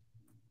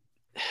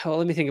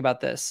 let me think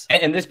about this.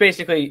 And this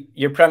basically,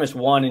 your premise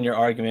one in your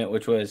argument,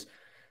 which was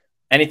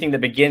anything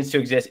that begins to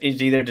exist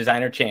is either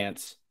design or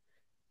chance.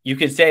 You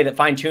could say that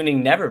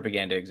fine-tuning never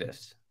began to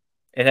exist.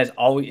 It has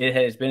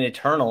been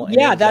eternal. And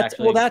yeah, that's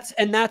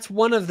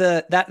one of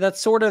that's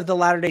sort of the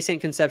Latter-day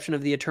Saint conception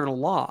of the eternal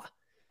law,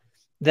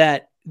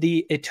 that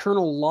the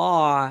eternal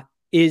law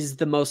is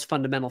the most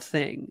fundamental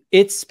thing.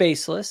 It's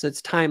spaceless,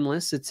 it's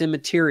timeless, it's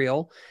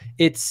immaterial.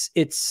 It's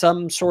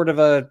some sort of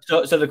a...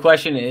 So the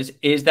question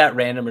is that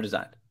random or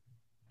designed?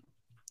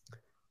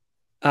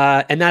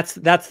 And that's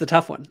the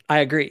tough one. I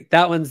agree.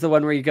 That one's the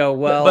one where you go,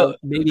 well,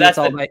 maybe that's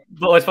all right.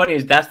 But what's funny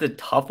is that's the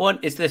tough one.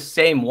 It's the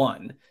same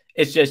one.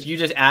 It's just you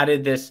just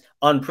added this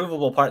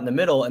unprovable part in the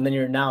middle, and then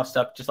you're now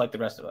stuck just like the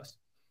rest of us.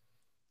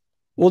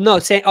 Well, no,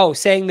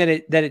 saying that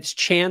it's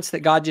chance that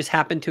God just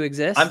happened to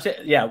exist. I'm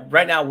saying, yeah,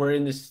 right now we're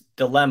in this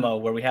dilemma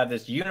where we have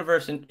this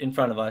universe in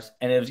front of us,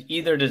 and it was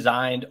either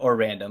designed or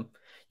random.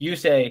 You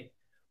say,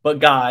 but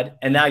God,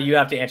 and now you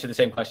have to answer the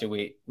same question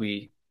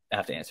we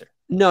have to answer.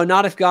 No,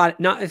 not if God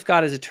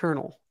is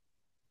eternal.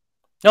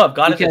 No, if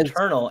God is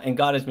eternal and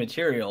God is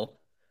material,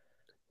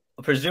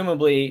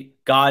 presumably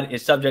God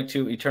is subject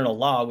to eternal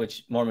law,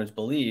 which Mormons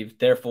believe.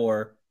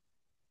 Therefore,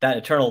 that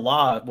eternal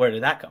law, where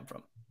did that come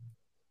from?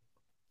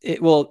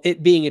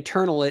 It being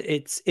eternal,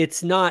 it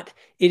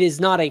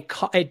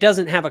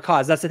doesn't have a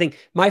cause. That's the thing.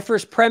 My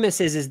first premise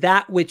is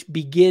that which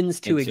begins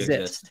to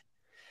exist.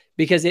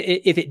 Because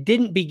if it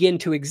didn't begin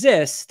to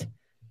exist,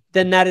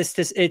 then that is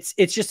just,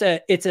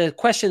 it's a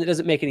question that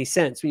doesn't make any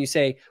sense when you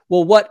say,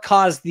 well, what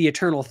caused the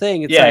eternal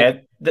thing?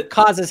 It's the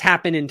causes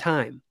happen in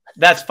time.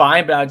 That's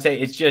fine, but I would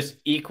say it's just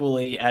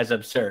equally as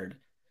absurd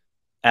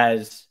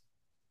as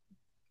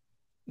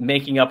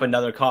making up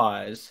another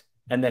cause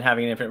and then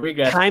having an infinite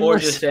regress, or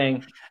just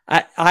saying...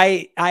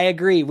 I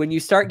agree. When you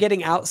start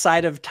getting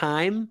outside of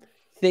time,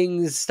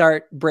 things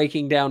start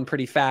breaking down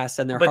pretty fast,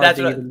 and they're hard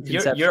to even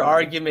conceptualize. Your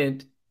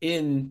argument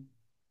in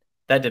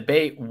that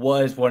debate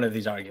was one of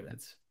these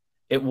arguments.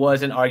 It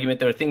was an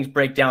argument that things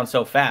break down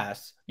so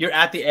fast. You're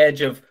at the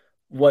edge of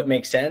what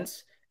makes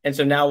sense, and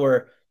so now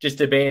we're just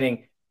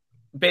debating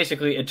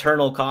basically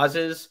eternal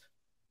causes,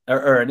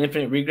 or an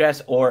infinite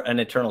regress, or an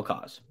eternal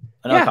cause.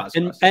 But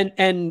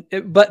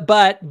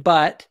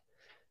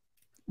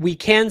we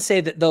can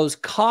say that those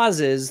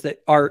causes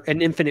that are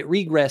an infinite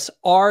regress,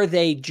 are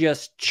they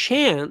just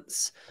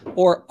chance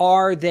or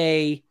are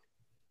they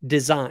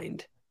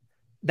designed?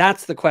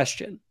 That's the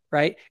question,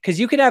 right? Because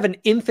you could have an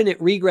infinite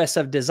regress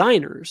of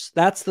designers.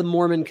 That's the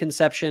Mormon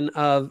conception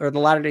of, or the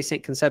Latter-day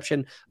Saint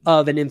conception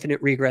of an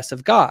infinite regress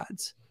of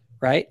gods,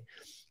 right?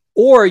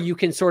 Or you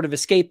can sort of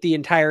escape the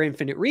entire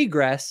infinite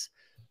regress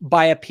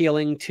by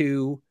appealing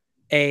to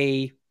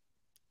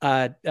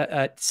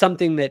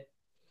something that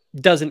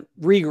doesn't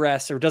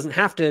regress or doesn't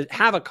have to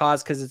have a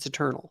cause because it's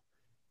eternal,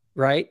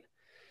 right?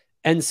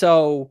 And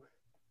so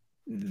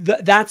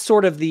that's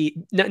sort of the,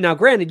 now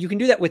granted, you can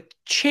do that with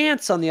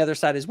chance on the other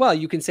side as well.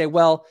 You can say,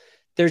 well,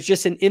 there's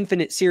just an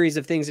infinite series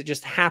of things that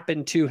just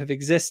happen to have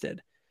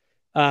existed.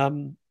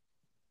 And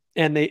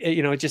they,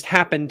 it just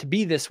happened to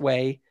be this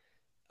way,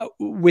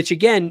 which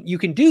again, you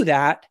can do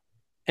that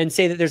and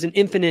say that there's an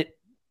infinite,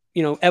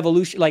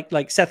 evolution,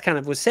 like Seth kind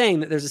of was saying,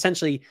 that there's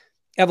essentially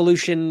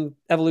evolution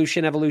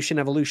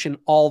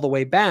all the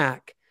way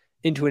back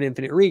into an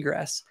infinite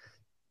regress.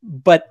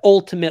 But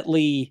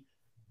ultimately,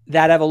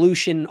 that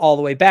evolution all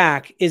the way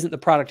back isn't the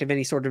product of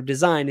any sort of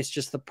design. It's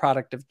just the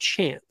product of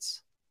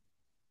chance.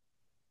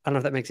 I don't know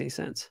if that makes any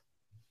sense.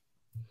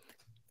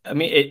 I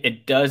mean,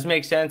 it does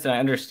make sense. And I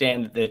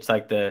understand that it's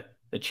like the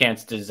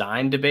chance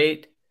design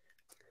debate.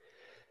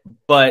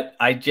 But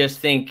I just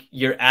think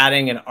you're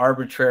adding an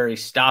arbitrary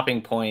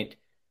stopping point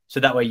so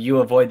that way you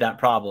avoid that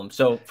problem.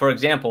 So, for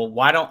example,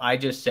 why don't I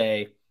just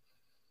say,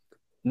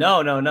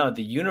 no,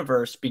 the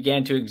universe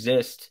began to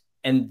exist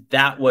and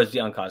that was the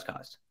uncaused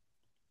cause?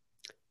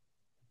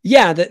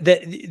 Yeah,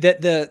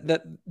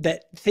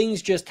 that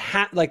things just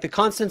like the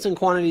constants and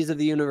quantities of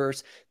the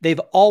universe, they've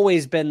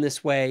always been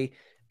this way,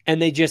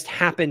 and they just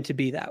happen to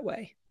be that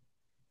way.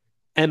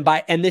 And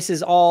this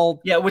is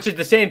all, yeah, which is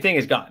the same thing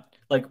as God.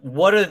 Like,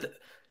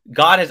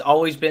 God has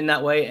always been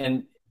that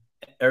way,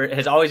 or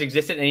has always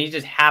existed, and he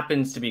just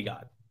happens to be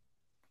God.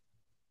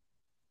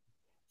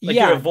 Like,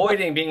 you're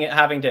avoiding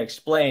having to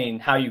explain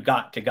how you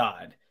got to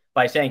God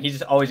by saying he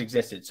just always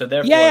existed. So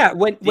therefore,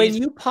 when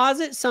you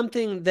posit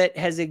something that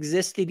has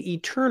existed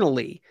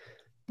eternally,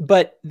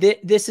 but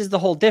this is the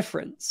whole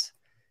difference.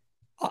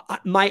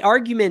 My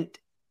argument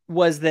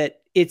was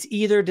that it's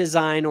either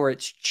design or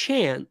it's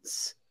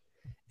chance.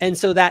 And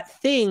so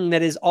that thing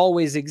that has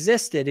always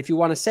existed, if you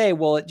want to say,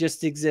 well, it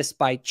just exists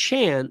by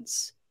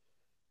chance,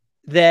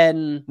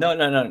 then no,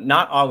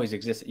 not always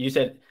existed. You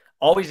said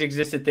always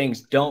existed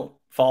things don't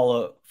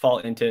fall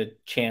into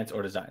chance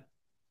or design,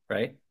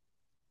 right?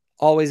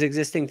 Always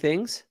existing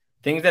things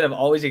that have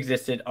always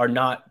existed are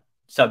not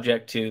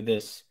subject to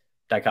this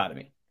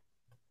dichotomy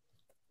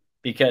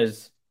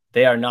because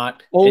they are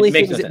not. Only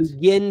things that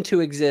begin to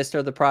exist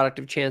are the product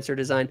of chance or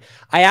design.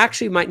 I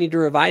actually might need to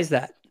revise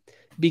that,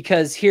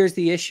 because here's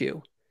the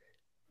issue.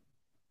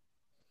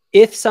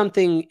 If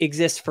something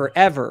exists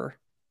forever,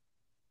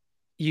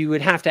 you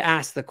would have to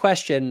ask the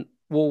question,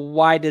 well,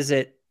 why does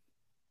it,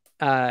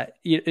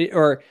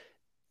 or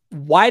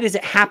why does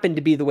it happen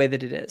to be the way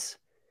that it is?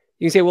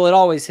 You can say, well, it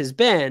always has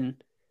been,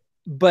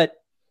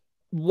 but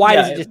why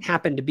does it just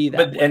happen to be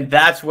that way? And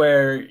that's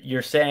where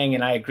you're saying,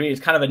 and I agree, it's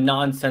kind of a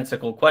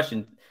nonsensical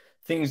question.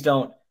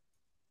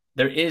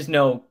 There is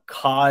no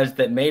cause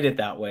that made it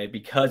that way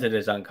because it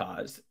is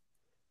uncaused.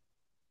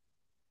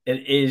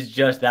 It is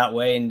just that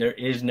way, and there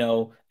is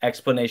no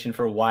explanation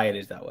for why it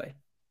is that way.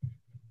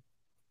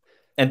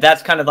 And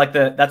that's kind of like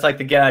the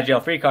get out of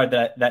jail free card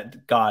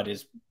that God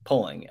is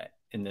pulling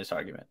in this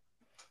argument.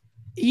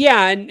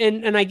 Yeah,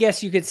 and I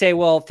guess you could say,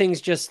 well,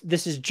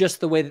 this is just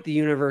the way that the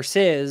universe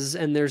is,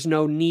 and there's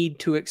no need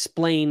to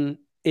explain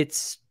need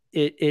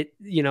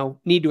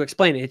to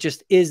explain it. It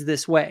just is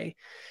this way.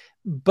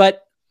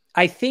 But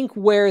I think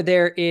where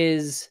there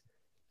is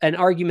an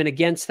argument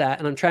against that,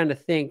 and I'm trying to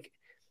think,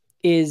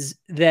 is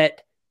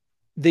that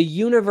the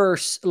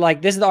universe,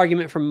 like this is the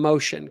argument from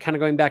motion, kind of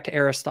going back to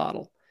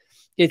Aristotle.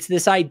 It's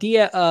this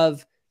idea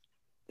of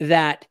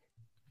that.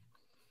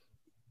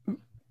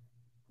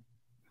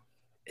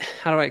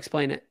 How do I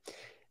explain it?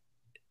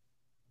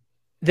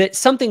 That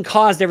something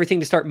caused everything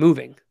to start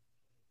moving,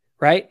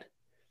 right?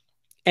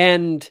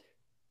 And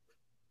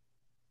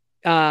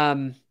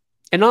not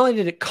only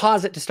did it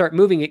cause it to start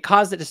moving, it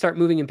caused it to start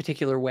moving in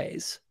particular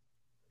ways.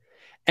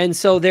 And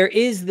so there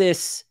is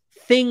this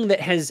thing that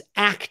has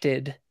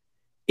acted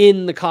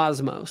in the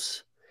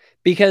cosmos,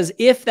 because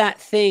if that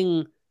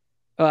thing,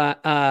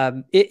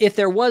 if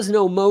there was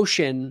no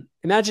motion,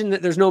 imagine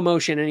that there's no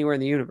motion anywhere in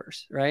the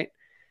universe, right?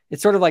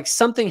 It's sort of like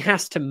something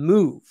has to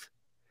move.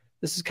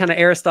 This is kind of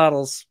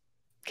Aristotle's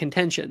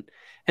contention.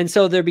 And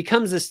so there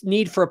becomes this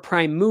need for a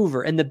prime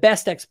mover. And the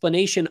best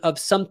explanation of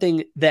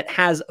something that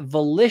has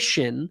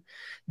volition,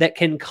 that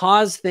can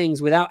cause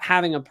things without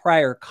having a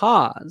prior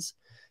cause,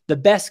 the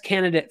best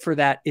candidate for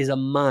that is a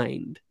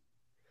mind,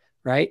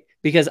 right?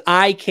 Because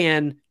I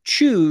can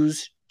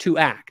choose to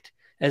act.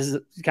 As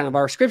kind of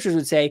our scriptures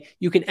would say,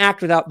 you can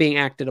act without being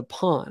acted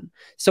upon.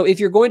 So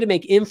if you're going to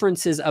make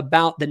inferences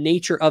about the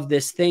nature of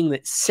this thing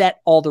that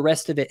set all the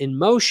rest of it in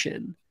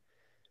motion,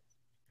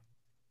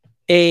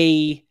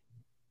 an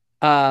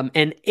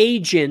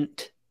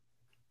agent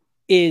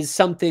is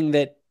something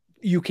that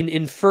you can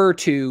infer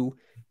to,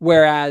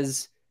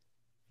 whereas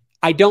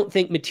I don't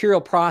think material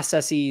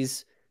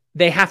processes,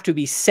 they have to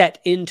be set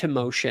into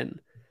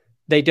motion.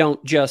 They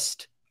don't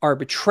just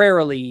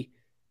arbitrarily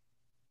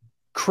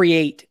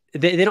create.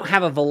 They don't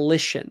have a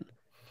volition,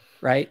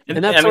 right?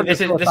 And that's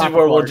this is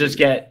where we'll just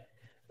get,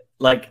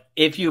 like,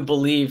 if you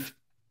believe,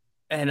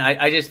 and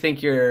I just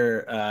think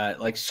you're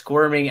like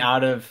squirming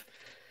out of,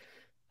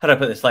 how do I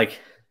put this? Like,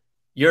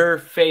 your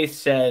faith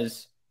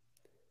says,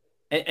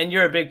 and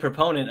you're a big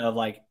proponent of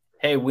like,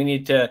 hey, we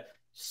need to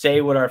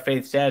say what our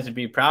faith says and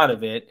be proud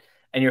of it,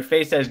 and your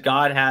faith says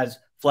God has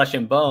flesh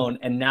and bone,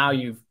 and now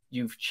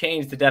you've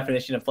changed the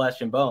definition of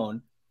flesh and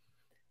bone.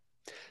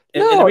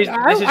 And, No,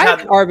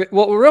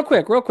 well, real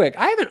quick.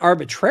 I haven't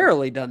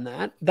arbitrarily done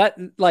that. That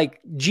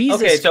like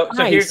Jesus. Okay, so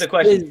here's the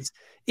question: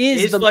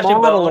 is the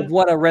model of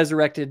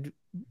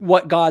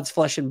what God's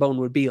flesh and bone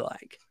would be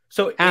like?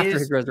 So after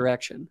his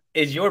resurrection,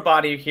 is your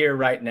body here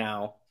right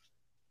now?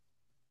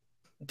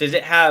 Does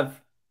it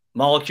have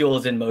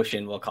molecules in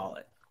motion? We'll call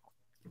it.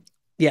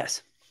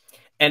 Yes.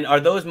 And are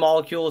those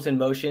molecules in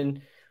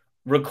motion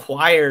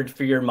required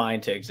for your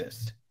mind to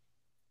exist?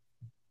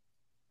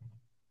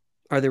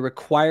 Are they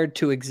required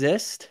to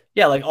exist?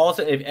 Yeah, like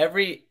also if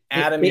every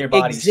atom in your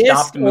body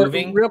stopped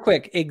moving. Real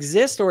quick,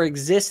 exist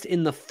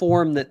in the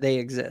form that they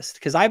exist.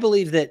 Because I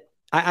believe that,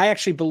 I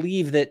actually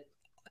believe that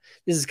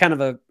this is kind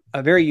of a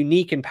very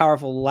unique and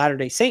powerful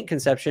Latter-day Saint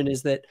conception,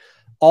 is that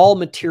all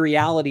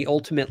materiality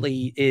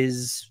ultimately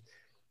it's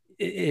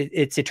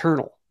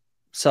eternal.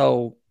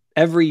 So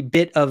every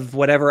bit of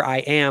whatever I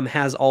am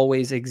has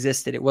always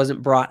existed. It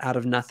wasn't brought out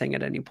of nothing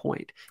at any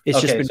point. It's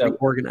just been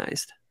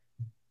reorganized.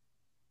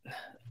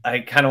 I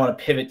kind of want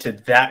to pivot to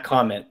that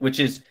comment, which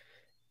is,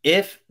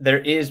 if there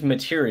is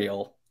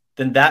material,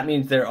 then that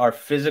means there are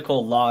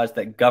physical laws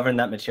that govern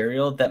that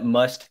material that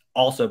must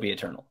also be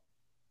eternal.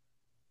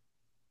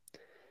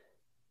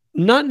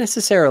 Not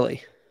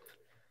necessarily.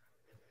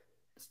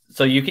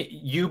 So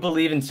you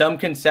believe in some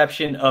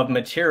conception of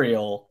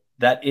material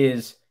that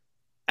is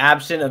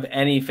absent of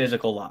any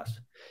physical laws.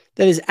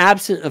 That is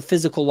absent of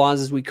physical laws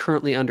as we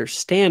currently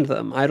understand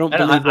them. I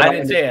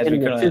didn't say as we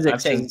currently. I'm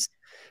saying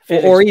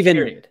physics, or even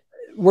period.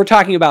 We're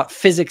talking about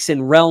physics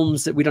in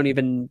realms that we don't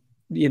even,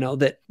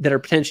 that are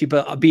potentially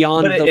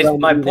beyond. But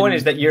my point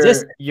is that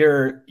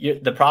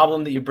the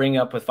problem that you bring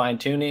up with fine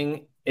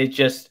tuning, it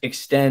just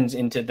extends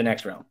into the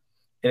next realm.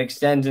 It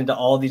extends into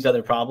all these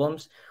other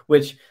problems,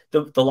 which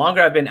the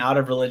longer I've been out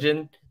of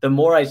religion, the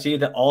more I see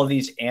that all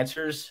these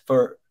answers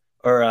or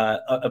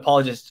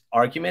apologist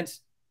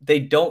arguments, they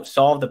don't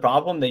solve the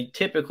problem. They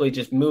typically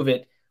just move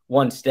it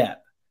one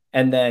step,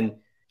 and then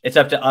it's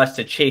up to us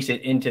to chase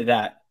it into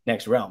that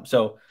next realm.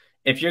 So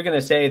if you're going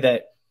to say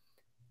that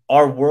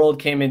our world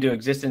came into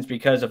existence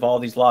because of all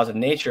these laws of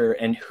nature,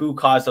 and who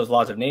caused those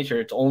laws of nature,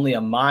 it's only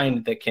a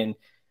mind that can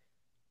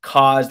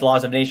cause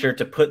laws of nature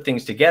to put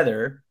things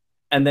together.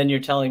 And then you're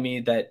telling me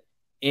that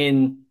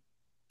in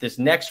this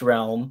next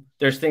realm,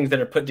 there's things that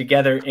are put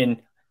together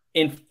in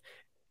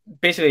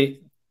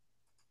basically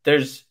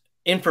there's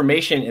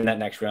information in that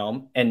next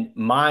realm, and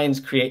minds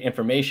create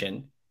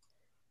information.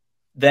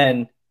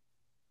 Then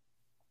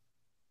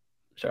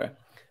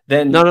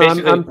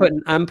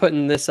I'm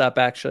putting this up.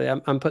 Actually,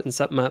 I'm putting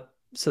something up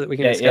so that we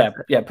can discuss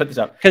it. Put this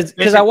up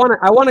because I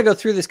want to go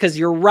through this, because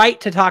you're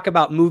right to talk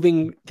about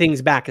moving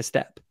things back a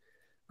step,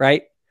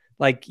 right?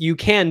 Like you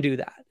can do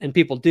that, and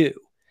people do.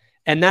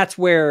 And that's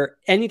where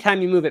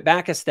anytime you move it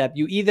back a step,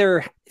 you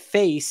either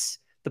face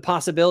the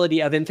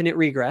possibility of infinite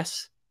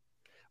regress,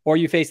 or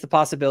you face the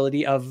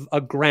possibility of a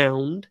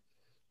ground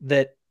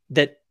that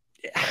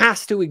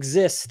has to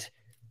exist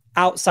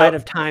outside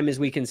of time as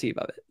we conceive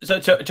of it. So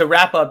to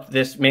wrap up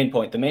this main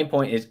point, the main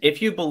point is,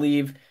 if you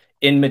believe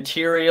in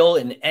material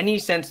in any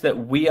sense that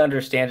we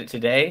understand it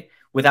today,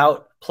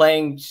 without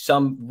playing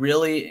some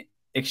really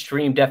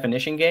extreme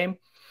definition game,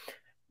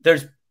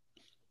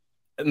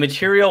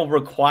 material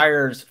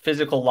requires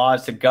physical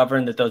laws to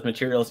govern that those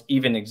materials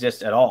even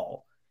exist at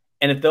all.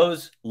 And if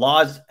those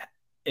laws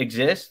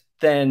exist,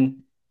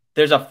 then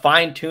there's a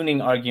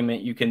fine-tuning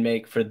argument you can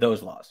make for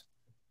those laws.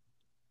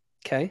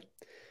 Okay.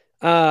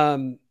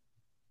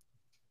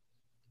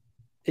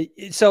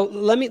 So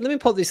let me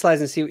pull up these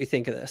slides and see what you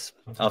think of this.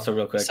 Also,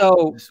 real quick,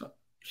 so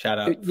shout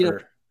out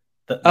for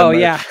the merch.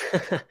 Yeah.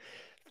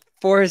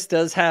 Forrest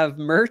does have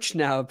merch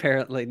now,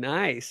 apparently.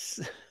 Nice.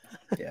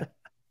 Yeah.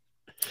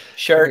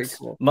 Shirts,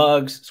 cool.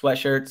 Mugs,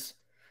 sweatshirts.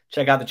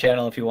 Check out the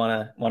channel if you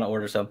want to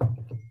order some.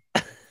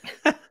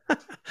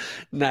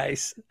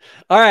 Nice.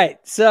 All right.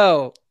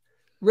 So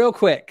real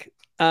quick.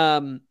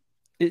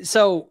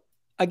 So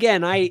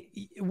again,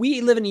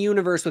 we live in a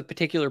universe with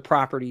particular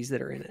properties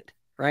that are in it,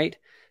 right?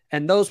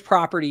 And those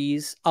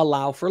properties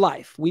allow for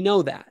life. We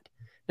know that.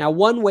 Now,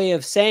 one way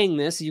of saying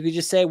this, you could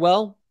just say,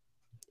 well,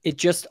 it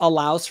just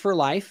allows for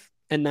life,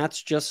 and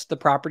that's just the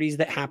properties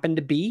that happen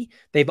to be.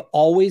 They've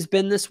always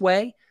been this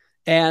way,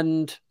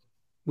 and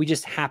we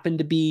just happen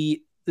to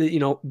be,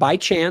 by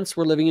chance,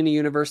 we're living in a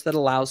universe that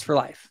allows for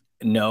life.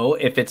 No,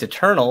 if it's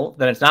eternal,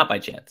 then it's not by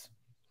chance.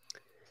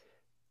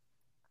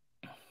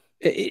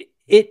 See,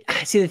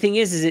 the thing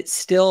is that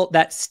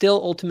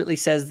still ultimately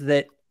says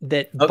that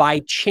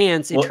by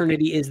chance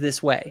eternity is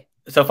this way.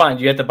 So fine,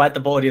 you have to bite the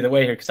bullet either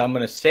way here, because I'm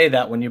going to say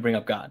that when you bring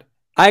up God.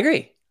 I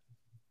agree.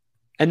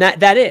 And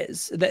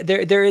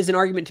there is an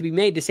argument to be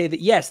made to say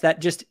that, yes, that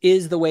just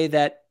is the way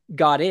that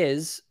God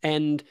is.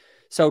 And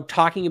so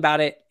talking about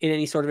it in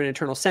any sort of an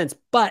eternal sense,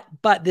 but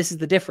this is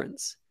the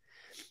difference.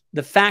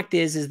 The fact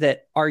is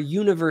that our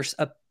universe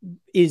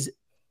is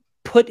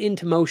put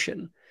into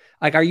motion.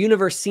 Like our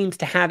universe seems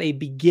to have a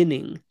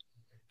beginning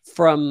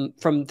from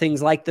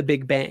things like the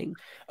Big Bang.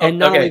 And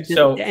not okay,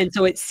 and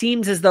so it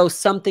seems as though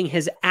something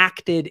has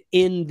acted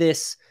in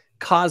this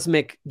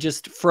cosmic,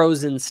 just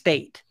frozen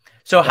state.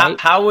 So right?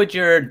 how would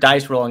your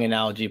dice rolling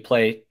analogy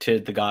play to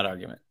the God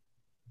argument?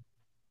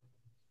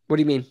 What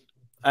do you mean?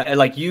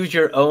 Like use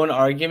your own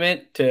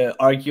argument to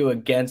argue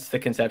against the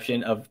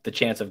conception of the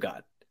chance of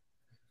God.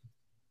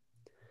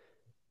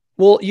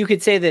 Well, you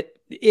could say that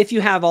if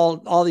you have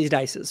all these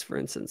dices, for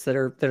instance, that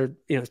are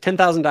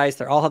 10,000 dice,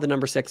 they all have the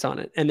number 6 on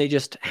it, and they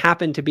just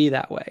happen to be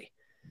that way.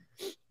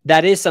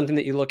 That is something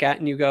that you look at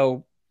and you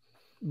go,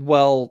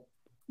 well,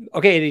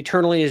 okay, it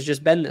eternally has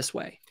just been this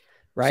way,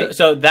 right?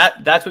 So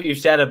that's what you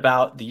said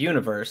about the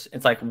universe.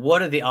 It's like,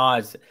 what are the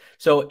odds?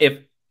 So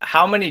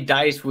how many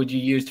dice would you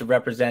use to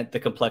represent the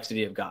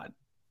complexity of God?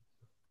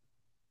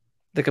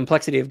 The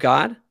complexity of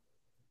God?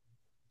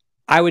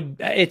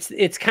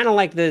 It's kind of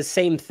like the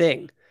same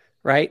thing,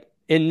 right?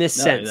 In this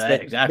sense.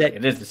 Exactly.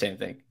 It is the same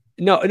thing.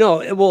 No.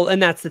 Well,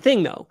 and that's the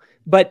thing though.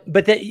 But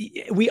that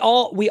we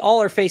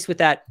all are faced with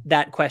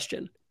that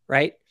question,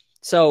 right?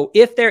 So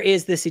if there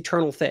is this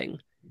eternal thing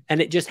and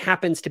it just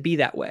happens to be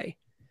that way,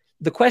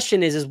 the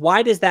question is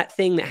why does that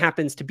thing that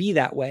happens to be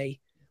that way,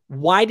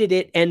 why did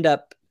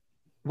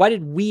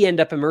we end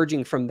up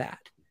emerging from that?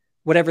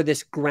 Whatever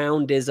this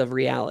ground is of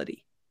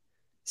reality.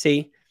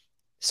 See?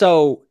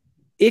 So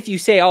if you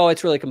say, oh,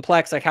 it's really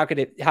complex, like how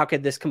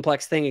could this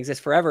complex thing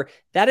exist forever?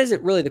 That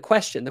isn't really the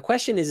question. The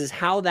question is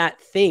how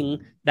that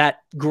thing, that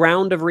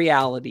ground of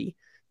reality,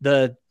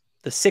 the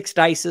 6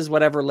 dices,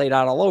 whatever laid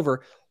out all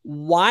over,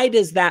 why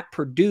does that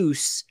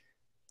produce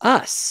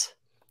us?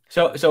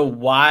 So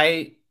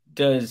why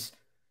does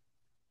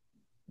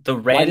the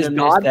randomness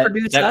God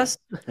produce us?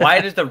 Why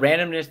does the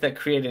randomness that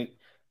created,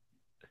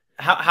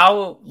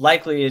 how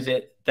likely is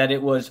it that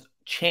it was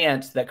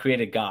chance that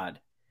created God?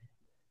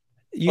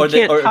 You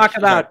can't talk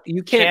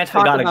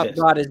about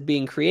God as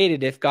being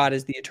created if God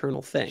is the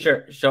eternal thing.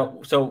 Sure.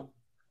 So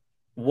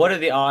what are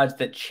the odds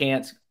that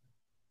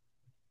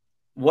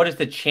what is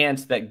the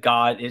chance that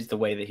God is the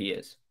way that he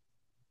is?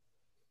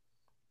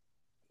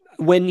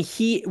 When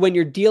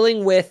you're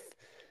dealing with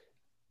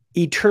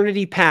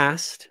eternity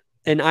past,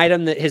 an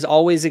item that has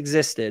always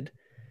existed,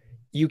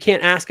 you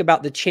can't ask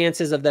about the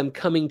chances of them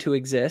coming to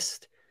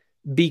exist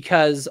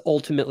because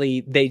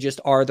ultimately they just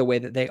are the way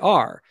that they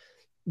are.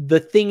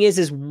 The thing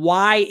is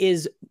why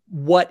is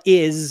what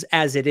is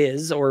as it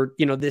is, or,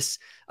 this,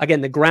 again,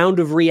 the ground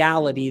of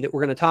reality that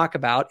we're going to talk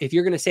about. If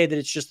you're going to say that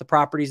it's just the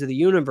properties of the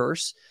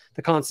universe,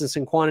 the constants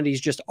and quantities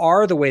just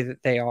are the way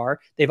that they are,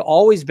 they've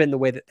always been the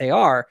way that they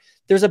are,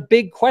 there's a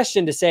big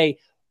question to say,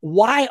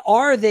 why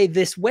are they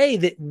this way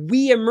that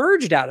we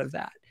emerged out of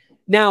that?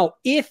 Now,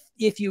 if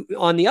you,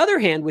 on the other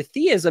hand, with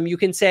theism, you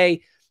can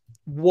say,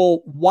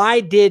 well, why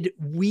did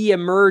we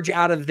emerge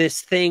out of this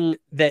thing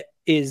that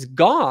is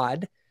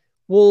God?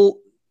 Well,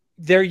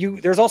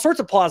 there's all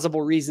sorts of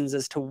plausible reasons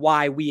as to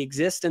why we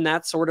exist, and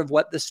that's sort of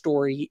what the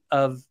story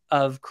of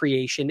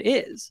creation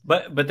is.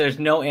 But there's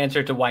no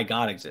answer to why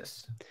God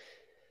exists,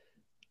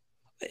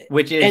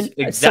 which is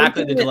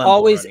exactly the dilemma.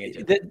 Always,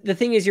 the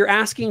thing is, you're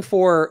asking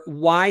for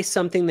why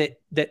something that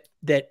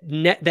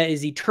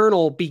is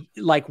eternal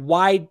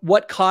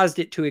what caused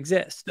it to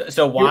exist.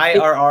 So why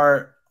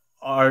are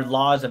our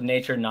laws of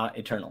nature not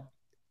eternal?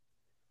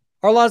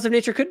 Our laws of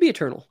nature could be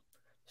eternal.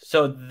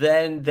 So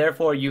then,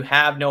 therefore, you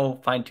have no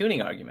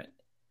fine-tuning argument.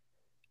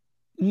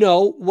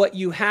 No, what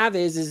you have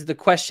is the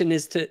question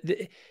is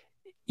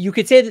you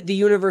could say that the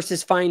universe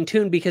is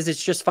fine-tuned because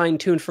it's just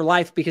fine-tuned for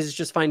life, because it's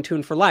just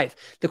fine-tuned for life.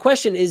 The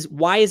question is,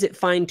 why is it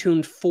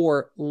fine-tuned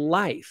for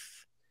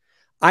life?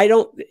 I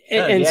don't... No,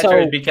 and the so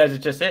answer is because it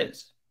just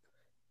is.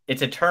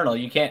 It's eternal.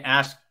 You can't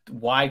ask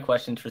why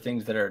questions for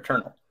things that are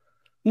eternal.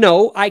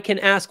 No, I can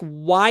ask,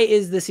 why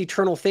is this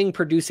eternal thing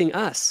producing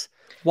us?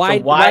 Why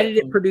did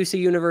it produce a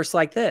universe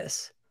like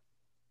this?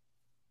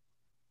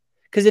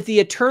 Because if the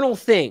eternal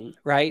thing,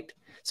 right?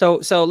 So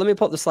let me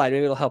pull up the slide.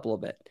 Maybe it'll help a little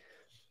bit.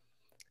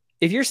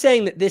 If you're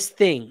saying that this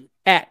thing,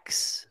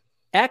 X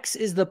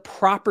is the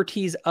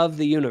properties of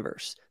the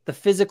universe, the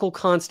physical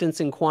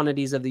constants and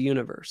quantities of the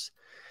universe,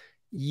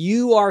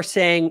 you are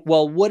saying,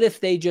 well, what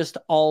if they just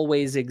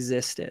always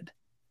existed?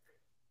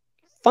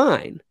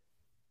 Fine.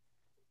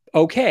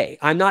 Okay.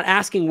 I'm not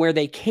asking where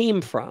they came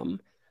from.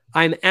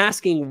 I'm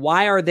asking,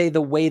 why are they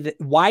the way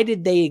why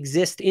did they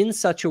exist in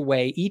such a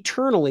way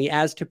eternally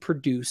as to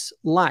produce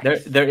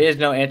life? There is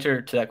no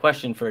answer to that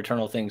question for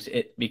eternal things,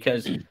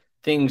 because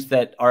things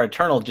that are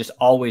eternal just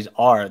always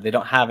are. They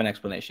don't have an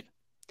explanation.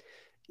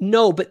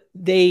 No, but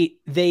if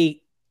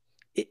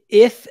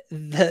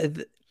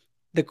the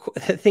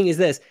thing is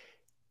this,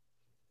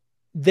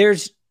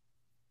 there's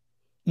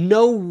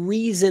no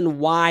reason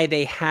why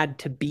they had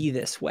to be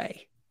this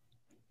way.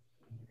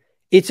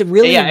 It's a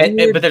really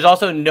weird... but there's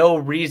also no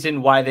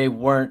reason why they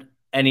weren't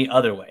any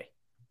other way.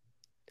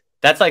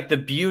 That's like the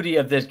beauty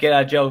of this get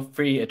out of jail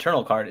free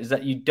eternal card, is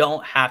that you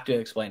don't have to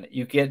explain it.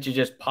 You get to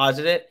just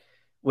posit it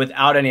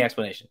without any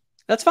explanation.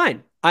 That's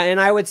fine.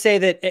 And I would say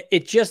that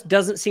it just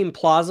doesn't seem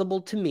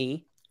plausible to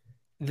me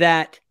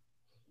that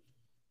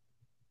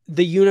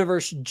the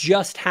universe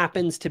just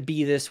happens to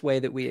be this way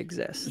that we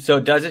exist. So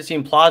does it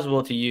seem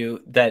plausible to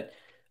you that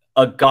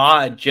a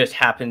God just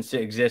happens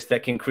to exist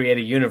that can create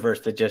a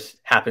universe that just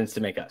happens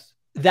to make us?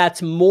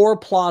 That's more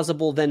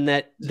plausible than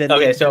that.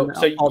 Okay, so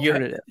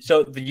alternative.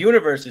 So the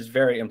universe is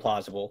very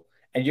implausible,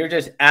 and you're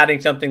just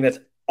adding something that's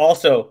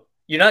also,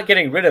 you're not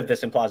getting rid of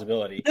this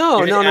implausibility.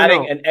 You're just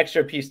adding an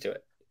extra piece to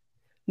it.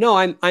 No,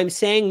 I'm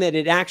saying that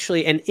it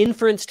actually, an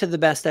inference to the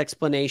best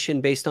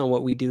explanation based on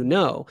what we do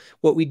know.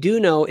 What we do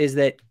know is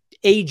that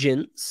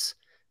agents,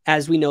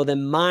 as we know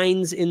them,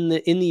 minds in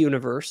the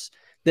universe,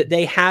 that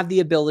they have the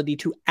ability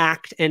to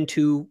act and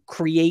to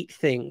create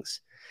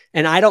things.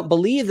 And I don't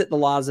believe that the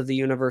laws of the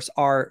universe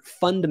are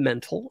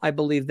fundamental. I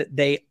believe that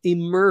they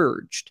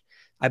emerged.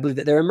 I believe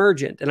that they're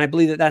emergent. And I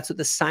believe that that's what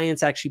the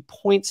science actually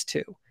points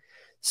to.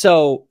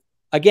 So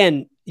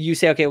again, you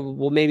say, okay,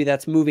 well, maybe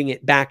that's moving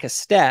it back a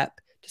step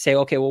to say,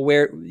 okay, well,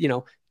 where,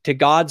 to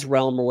God's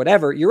realm or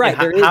whatever. You're right.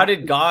 How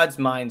did God's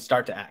mind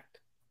start to act?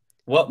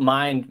 What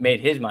mind made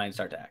his mind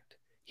start to act?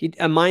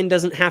 A mind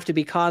doesn't have to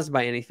be caused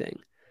by anything.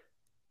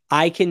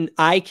 I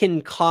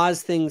can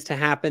cause things to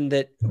happen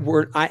that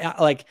were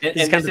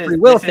this kind of free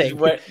will thing.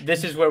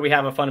 This is where we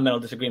have a fundamental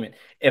disagreement.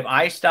 If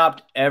I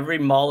stopped every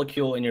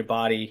molecule in your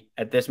body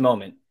at this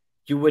moment,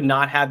 you would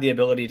not have the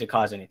ability to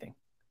cause anything.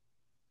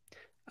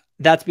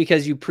 That's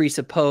because you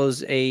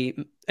presuppose a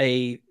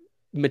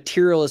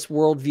materialist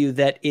worldview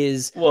that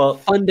is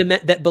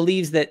fundamental, that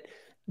believes that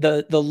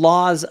the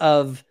laws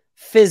of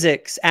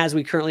physics as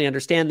we currently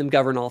understand them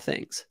govern all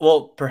things.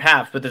 Well,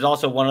 perhaps, but there's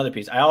also one other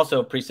piece. I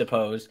also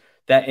presuppose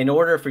that in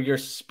order for your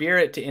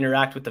spirit to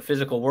interact with the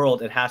physical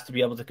world, it has to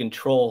be able to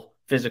control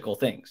physical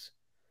things.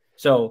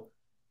 So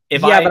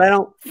if I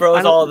don't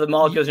froze all of the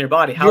molecules in your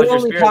body, how is your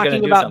spirit going to do something? You're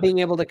only talking about being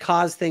able to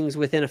cause things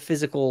within a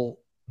physical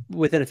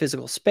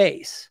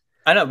space.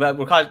 I know, but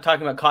we're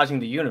talking about causing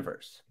the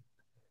universe.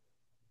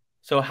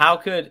 So how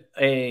could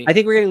I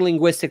think we're getting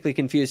linguistically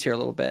confused here a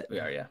little bit.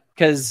 We are, yeah.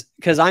 Because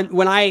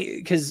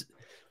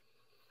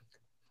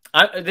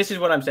this is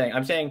what I'm saying.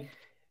 I'm saying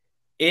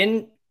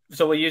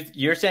so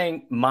you're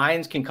saying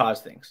minds can cause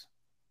things.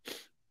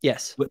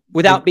 Yes,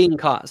 without being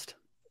caused.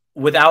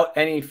 Without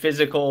any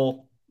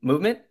physical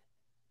movement?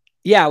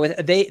 Yeah,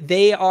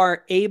 they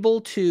are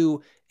able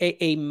to,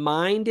 a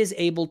mind is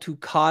able to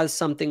cause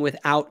something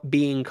without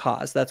being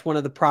caused. That's one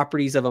of the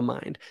properties of a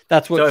mind.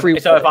 That's what free will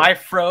is. So if I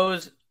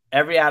froze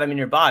every atom in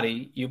your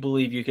body, you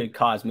believe you could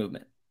cause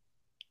movement.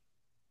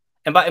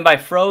 And by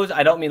froze,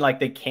 I don't mean like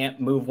they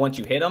can't move once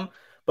you hit them,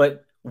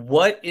 but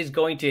what is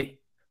going to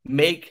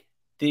make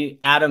the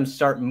atoms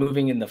start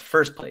moving in the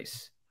first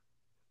place?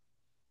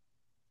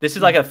 This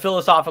is like an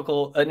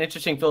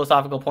interesting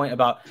philosophical point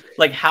about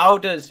like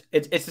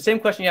it's the same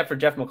question you have for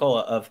Jeff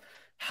McCullough of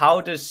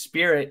how does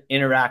spirit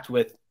interact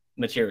with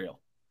material?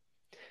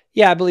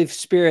 Yeah, I believe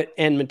spirit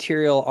and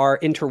material are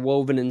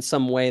interwoven in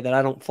some way that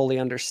I don't fully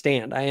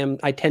understand.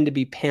 I tend to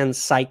be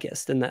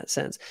panpsychist in that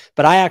sense,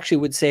 but I actually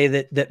would say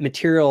that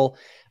material,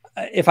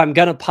 if I'm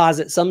going to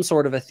posit some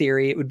sort of a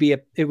theory, it would be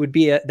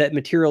that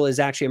material is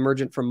actually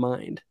emergent from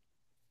mind.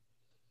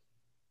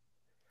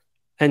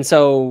 And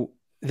so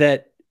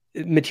that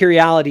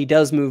materiality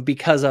does move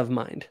because of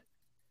mind.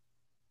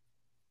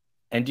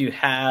 And do you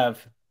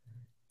have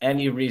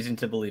any reason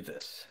to believe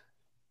this?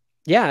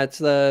 Yeah,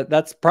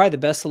 that's probably the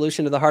best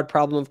solution to the hard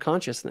problem of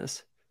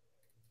consciousness.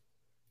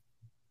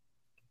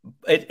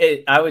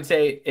 I would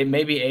say it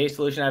may be a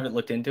solution. I haven't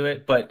looked into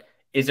it, but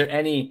is there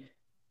any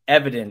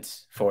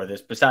evidence for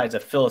this besides a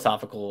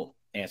philosophical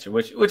answer,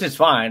 which is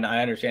fine.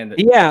 I understand that.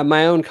 Yeah,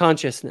 my own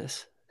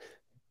consciousness.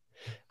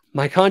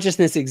 My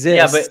consciousness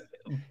exists. Yeah,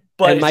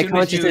 but as soon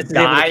as you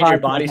die and your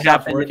body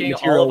stops working,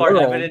 all of our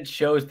evidence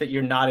shows that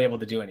you're not able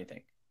to do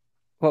anything.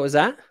 What was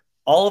that?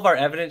 All of our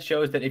evidence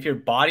shows that if your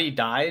body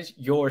dies,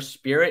 your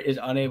spirit is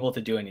unable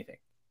to do anything.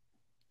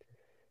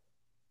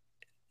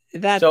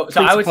 So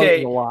I would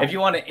say if you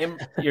want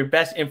your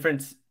best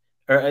inference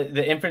or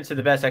the inference to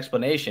the best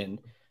explanation,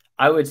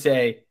 I would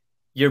say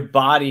your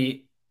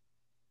body,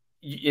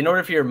 in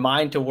order for your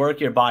mind to work,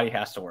 your body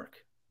has to work,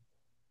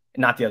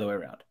 not the other way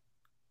around.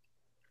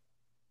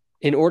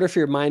 In order for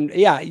your mind,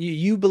 yeah,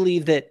 you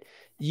believe that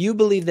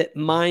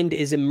mind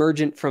is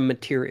emergent from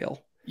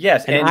material.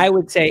 Yes, and I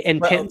would say, and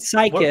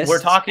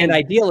panpsychists and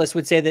idealists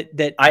would say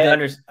that I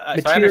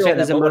understand. Material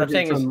is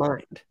emergent from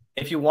mind.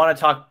 If you want to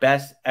talk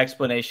best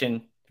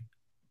explanation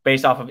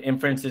based off of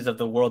inferences of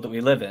the world that we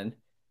live in,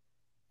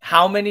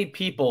 how many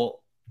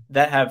people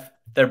that have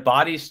their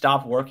bodies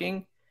stop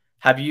working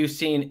have you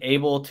seen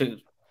able to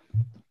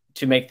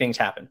make things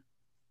happen?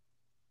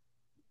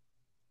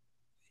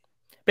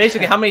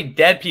 Basically, how many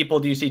dead people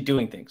do you see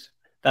doing things?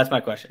 That's my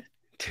question.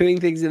 Doing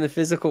things in the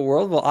physical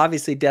world? Well,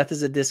 obviously, death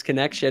is a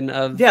disconnection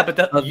of. Yeah,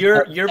 but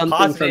you're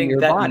positing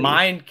that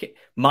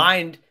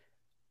mind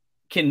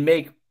can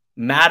make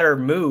matter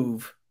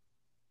move.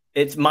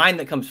 It's mind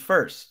that comes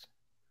first.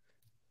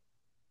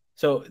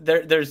 So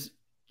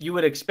you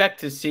would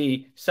expect to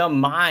see some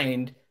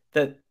mind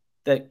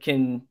that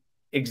can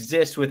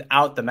exist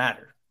without the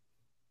matter.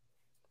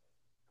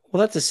 Well,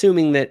 that's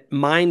assuming that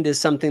mind is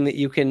something that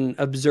you can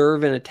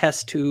observe in a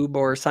test tube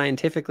or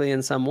scientifically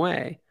in some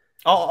way.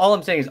 All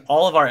I'm saying is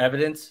all of our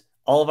evidence,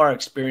 all of our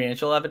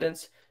experiential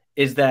evidence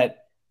is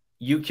that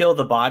you kill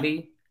the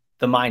body,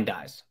 the mind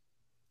dies.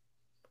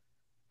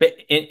 But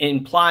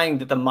implying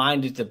that the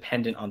mind is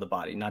dependent on the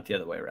body, not the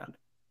other way around.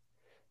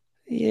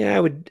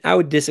 Yeah, I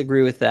would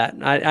disagree with that.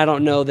 I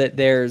don't know that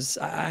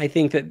I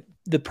think that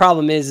the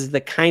problem is the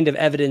kind of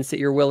evidence that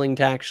you're willing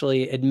to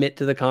actually admit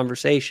to the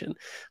conversation.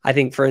 I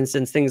think, for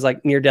instance, things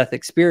like near-death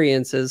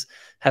experiences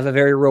have a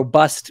very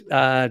robust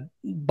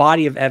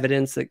body of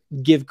evidence that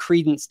give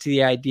credence to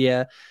the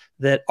idea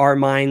that our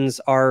minds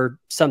are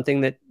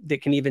something that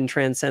can even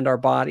transcend our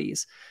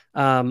bodies.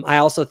 I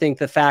also think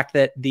the fact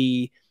that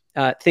the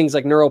things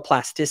like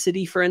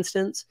neuroplasticity, for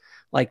instance,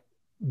 like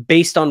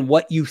based on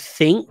what you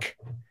think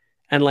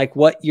and like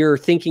what you're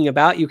thinking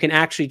about, you can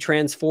actually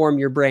transform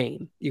your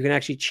brain. You can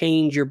actually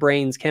change your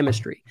brain's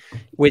chemistry,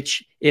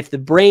 which if the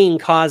brain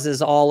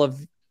causes all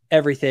of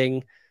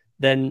everything,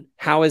 then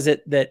how is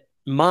it that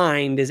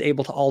mind is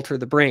able to alter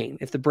the brain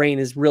if the brain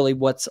is really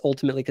what's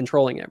ultimately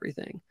controlling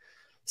everything?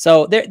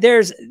 So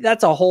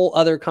that's a whole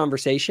other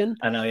conversation.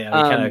 I know, yeah,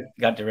 we kind of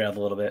got derailed a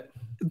little bit.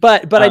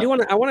 But I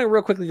want to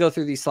real quickly go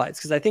through these slides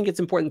because I think it's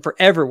important for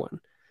everyone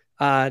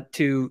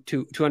to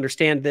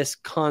understand this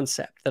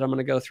concept that I'm going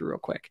to go through real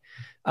quick.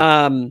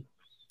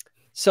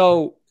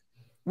 So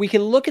we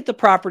can look at the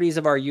properties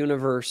of our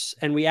universe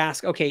and we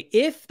ask, okay,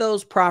 if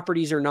those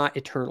properties are not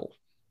eternal,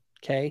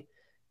 okay,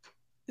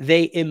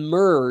 they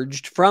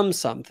emerged from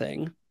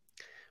something.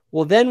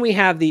 Well, then we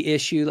have the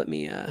issue. Let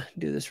me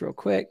do this real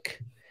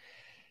quick.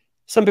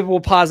 Some people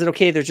will posit,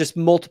 okay, there's just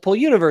multiple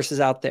universes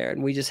out there,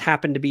 and we just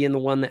happen to be in the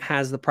one that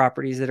has the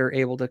properties that are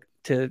able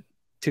to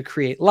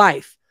create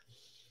life.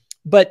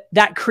 But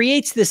that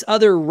creates this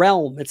other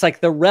realm. It's like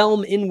the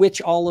realm in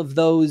which all of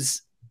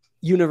those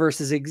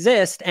universes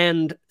exist,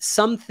 and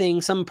some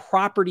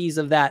properties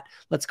of that,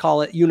 let's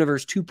call it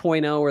universe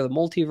 2.0 or the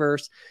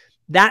multiverse,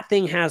 that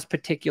thing has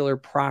particular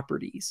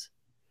properties,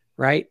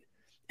 right?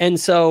 And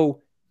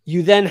so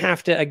you then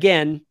have to,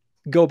 again,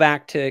 go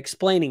back to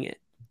explaining it.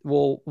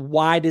 Well,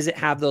 why does it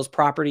have those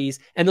properties?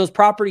 And those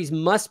properties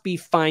must be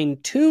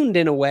fine-tuned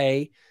in a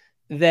way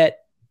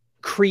that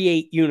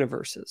create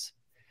universes,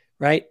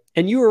 right?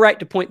 And you were right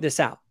to point this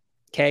out,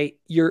 okay?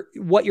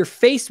 What you're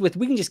faced with,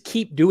 we can just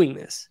keep doing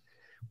this.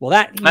 Well,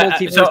 that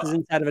multiverse is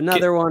inside of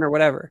another one or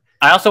whatever.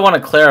 I also want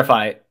to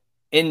clarify,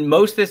 in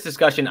most of this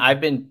discussion, I've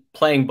been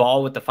playing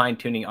ball with the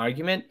fine-tuning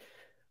argument.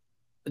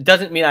 It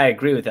doesn't mean I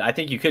agree with it. I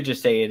think you could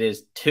just say it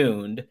is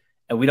tuned,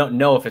 and we don't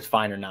know if it's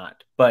fine or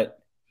not. But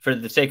for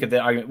the sake of the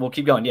argument, we'll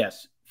keep going.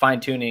 Yes,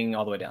 fine-tuning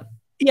all the way down.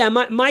 Yeah,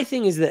 my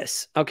thing is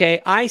this,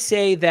 okay? I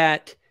say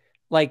that,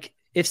 like,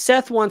 if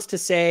Seth wants to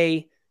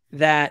say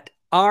that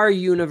our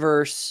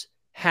universe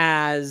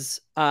has,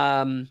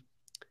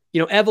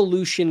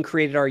 evolution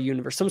created our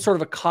universe, some sort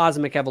of a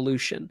cosmic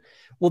evolution.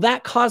 Well,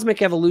 that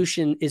cosmic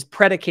evolution is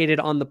predicated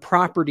on the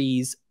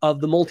properties of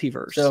the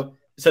multiverse.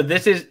 So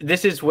this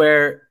is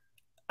where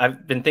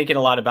I've been thinking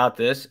a lot about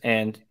this,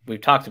 and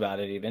we've talked about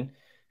it even.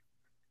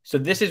 So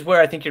this is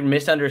where I think you're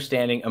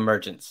misunderstanding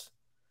emergence.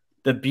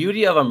 The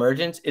beauty of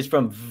emergence is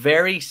from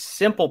very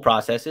simple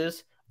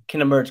processes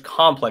can emerge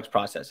complex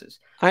processes.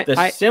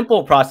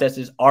 Simple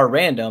processes are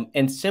random,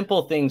 and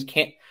simple things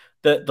can't.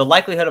 The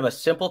likelihood of a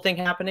simple thing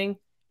happening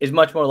is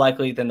much more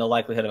likely than the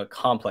likelihood of a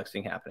complex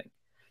thing happening.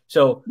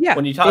 So yeah,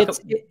 when you talk,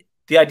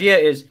 the idea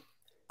is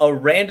a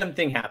random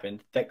thing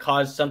happened that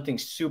caused something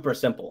super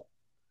simple,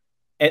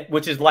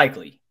 which is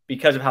likely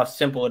because of how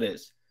simple it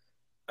is.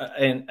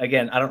 And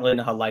again, I don't really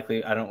know how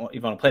likely, I don't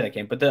even want to play that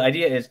game, but the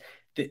idea is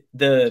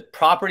the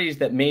properties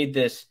that made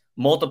this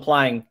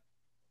multiplying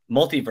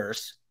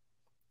multiverse,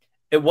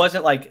 it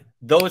wasn't like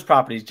those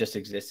properties just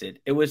existed.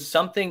 It was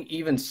something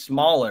even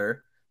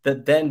smaller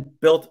that then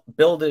built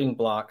building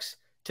blocks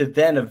to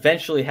then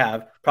eventually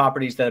have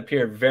properties that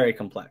appear very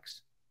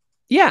complex.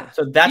 Yeah.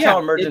 So that's how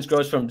emergence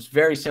goes from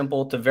very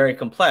simple to very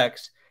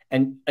complex.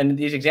 And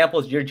these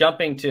examples, you're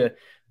jumping to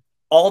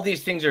all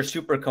these things are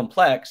super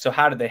complex. So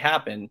how did they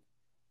happen?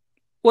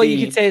 Well,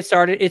 you could say it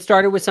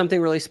started with something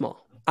really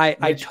small. I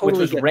totally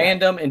which was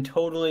random and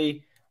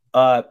totally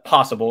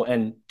possible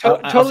and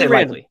totally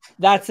random. Likely.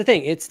 That's the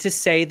thing. It's to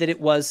say that it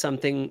was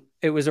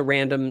a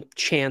random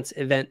chance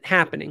event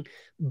happening.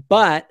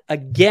 But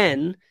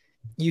again,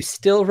 you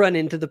still run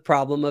into the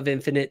problem of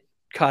infinite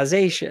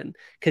causation,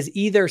 because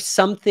either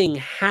something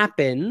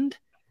happened,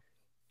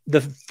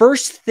 the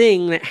first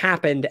thing that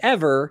happened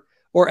ever,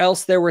 or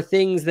else there were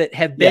things that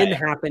have been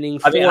happening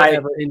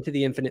forever into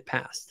the infinite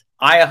past.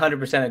 I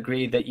 100%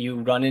 agree that you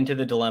run into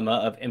the dilemma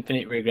of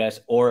infinite regress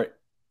or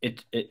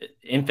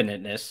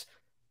infiniteness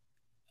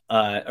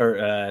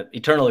or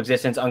eternal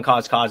existence,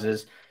 uncaused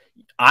causes.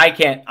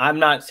 I'm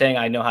not saying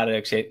I know how to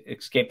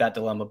escape that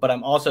dilemma, but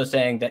I'm also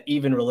saying that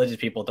even religious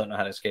people don't know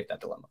how to escape that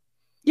dilemma.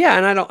 Yeah,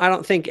 and I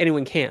don't think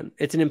anyone can.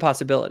 It's an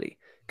impossibility,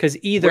 because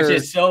which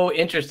is so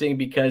interesting,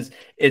 because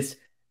it's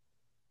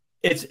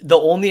the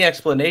only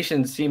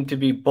explanations seem to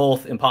be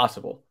both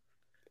impossible.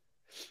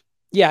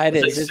 Yeah, it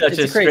is. It's such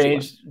a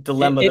strange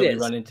dilemma that we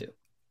run into.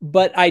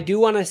 But I do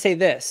want to say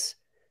this.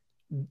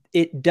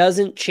 It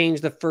doesn't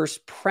change the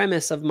first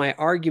premise of my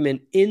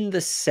argument in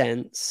the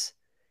sense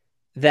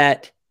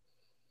that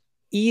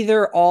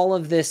either all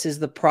of this is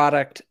the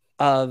product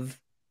of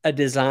a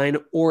design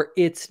or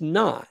it's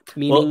not,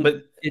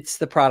 meaning it's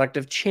the product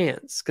of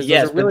chance.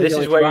 Yes, but this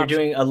is where you're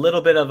doing a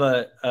little bit of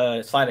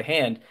a sleight of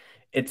hand.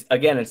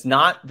 It's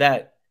not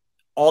that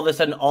all of a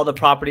sudden all the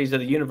properties of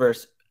the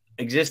universe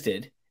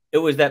existed. It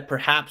was that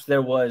perhaps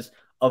there was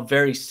a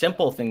very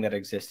simple thing that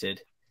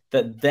existed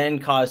that then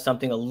caused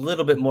something a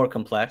little bit more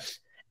complex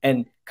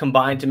and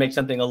combined to make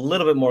something a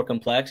little bit more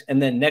complex.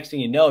 And then next thing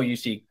you know, you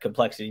see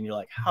complexity and you're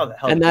like, how the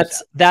hell? And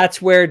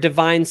that's where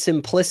divine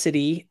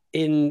simplicity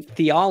in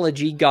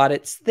theology got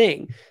its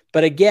thing.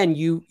 But again,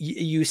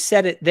 you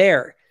said it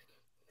there.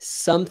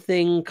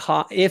 Something,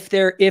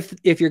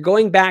 if you're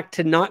going back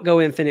to not go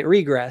infinite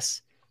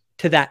regress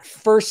to that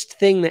first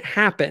thing that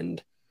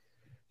happened,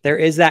 there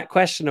is that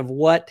question of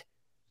what,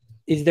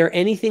 is there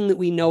anything that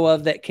we know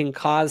of that can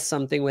cause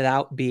something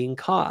without being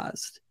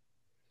caused?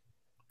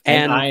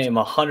 And I am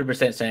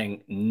 100%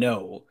 saying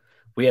no.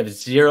 We have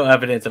zero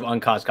evidence of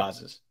uncaused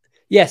causes.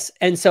 Yes.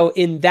 And so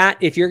in that,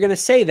 if you're going to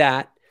say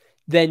that,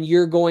 then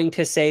you're going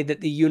to say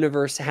that the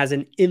universe has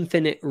an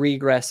infinite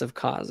regress of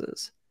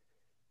causes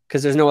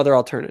because there's no other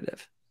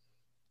alternative.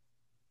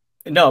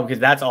 No, because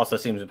that also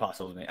seems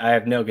impossible to me. I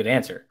have no good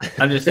answer.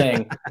 I'm just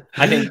saying,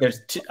 I think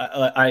there's two,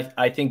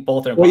 I think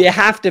both are impossible. Well, you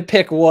have to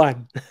pick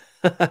one.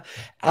 This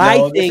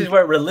is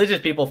where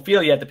religious people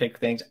feel you have to pick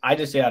things. I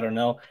just say I don't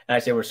know, and I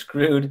say we're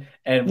screwed,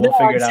 and we'll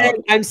figure it out.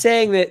 I'm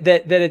saying that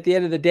at the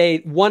end of the day,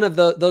 one of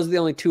those are the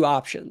only two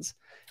options.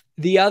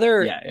 The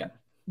other,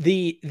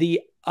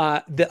 the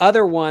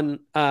other one,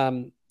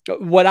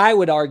 what I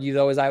would argue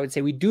though is I would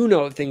say we do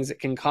know of things that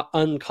can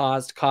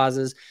uncaused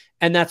causes,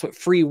 and that's what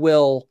free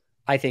will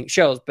I think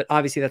shows. But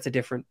obviously that's a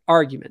different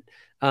argument.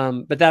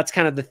 But that's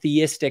kind of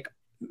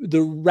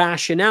the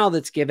rationale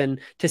that's given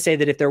to say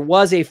that if there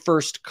was a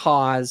first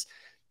cause,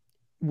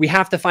 we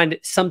have to find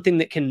something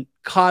that can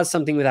cause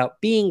something without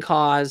being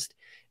caused.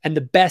 And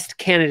the best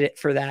candidate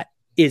for that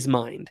is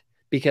mind,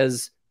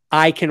 because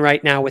I can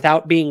right now,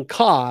 without being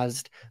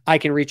caused, I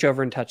can reach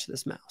over and touch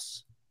this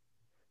mouse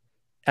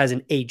as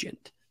an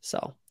agent.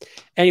 So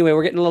anyway,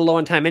 we're getting a little low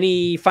on time.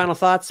 Any final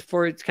thoughts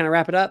before it's kind of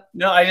wrap it up?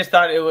 No, I just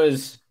thought it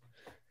was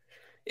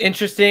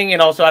interesting,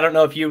 and also I don't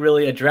know if you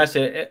really address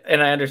it,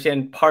 and I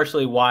understand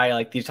partially why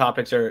like these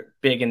topics are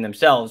big in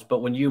themselves, but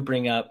when you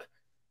bring up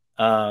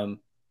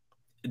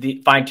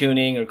the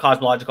fine-tuning or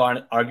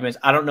cosmological arguments,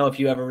 I don't know if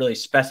you ever really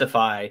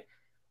specify.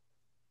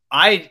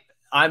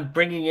 I'm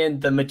bringing in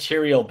the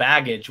material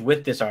baggage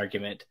with this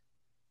argument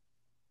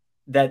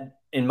that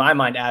in my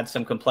mind adds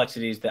some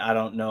complexities that I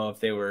don't know if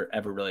they were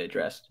ever really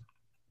addressed.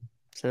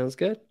 Sounds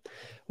good.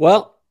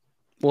 Well,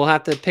 we'll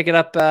have to pick it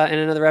up in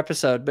another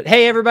episode. But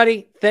hey,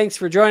 everybody, thanks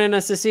for joining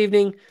us this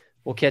evening.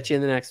 We'll catch you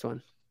in the next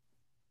one.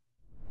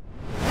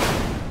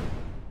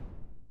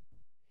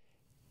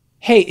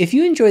 Hey, if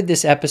you enjoyed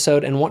this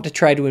episode and want to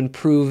try to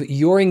improve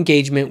your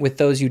engagement with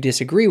those you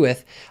disagree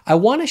with, I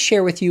want to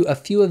share with you a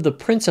few of the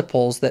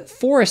principles that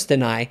Forrest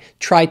and I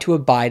try to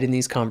abide in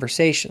these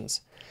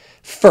conversations.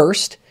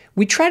 First,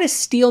 we try to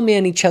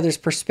steelman each other's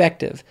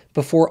perspective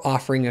before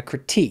offering a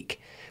critique.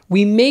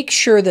 We make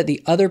sure that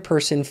the other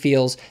person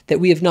feels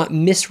that we have not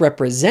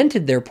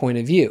misrepresented their point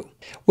of view.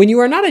 When you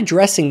are not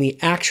addressing the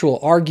actual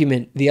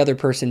argument the other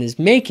person is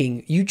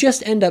making, you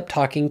just end up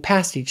talking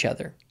past each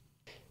other.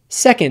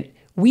 Second,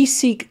 we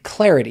seek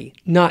clarity,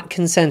 not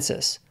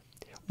consensus.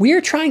 We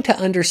are trying to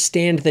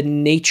understand the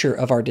nature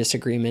of our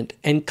disagreement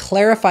and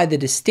clarify the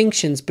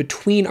distinctions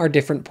between our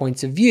different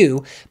points of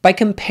view by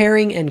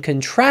comparing and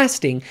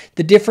contrasting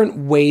the different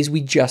ways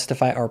we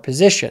justify our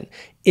position.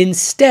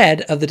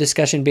 Instead of the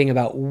discussion being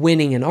about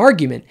winning an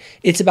argument,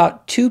 it's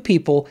about two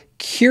people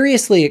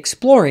curiously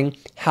exploring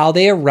how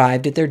they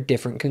arrived at their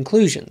different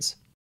conclusions.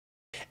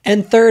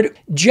 And third,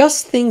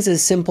 just things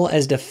as simple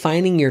as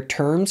defining your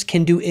terms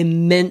can do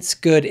immense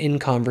good in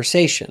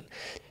conversation.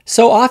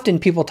 So often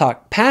people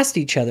talk past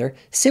each other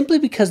simply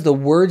because the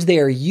words they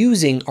are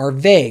using are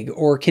vague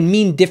or can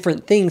mean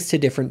different things to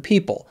different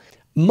people.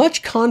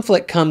 Much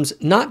conflict comes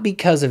not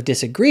because of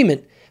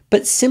disagreement,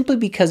 but simply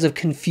because of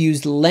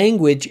confused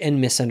language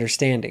and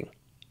misunderstanding.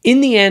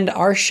 In the end,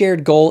 our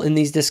shared goal in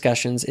these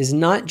discussions is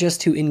not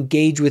just to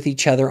engage with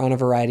each other on a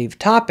variety of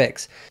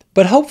topics,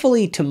 but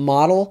hopefully to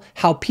model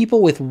how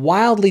people with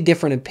wildly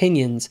different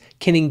opinions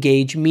can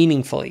engage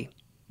meaningfully.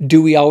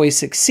 Do we always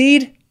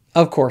succeed?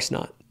 Of course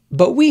not.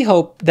 But we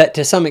hope that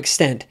to some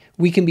extent,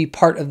 we can be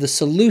part of the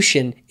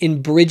solution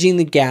in bridging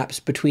the gaps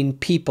between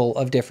people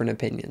of different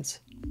opinions.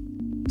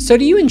 So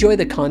do you enjoy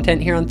the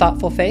content here on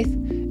Thoughtful Faith?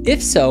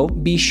 If so,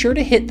 be sure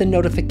to hit the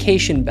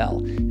notification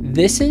bell.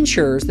 This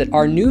ensures that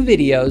our new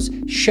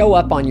videos show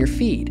up on your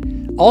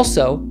feed.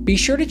 Also, be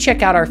sure to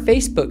check out our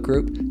Facebook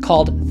group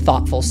called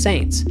Thoughtful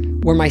Saints,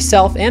 where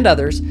myself and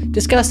others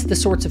discuss the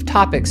sorts of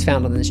topics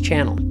found on this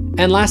channel.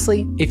 And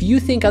lastly, if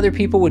you think other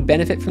people would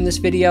benefit from this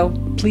video,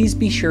 please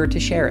be sure to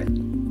share it.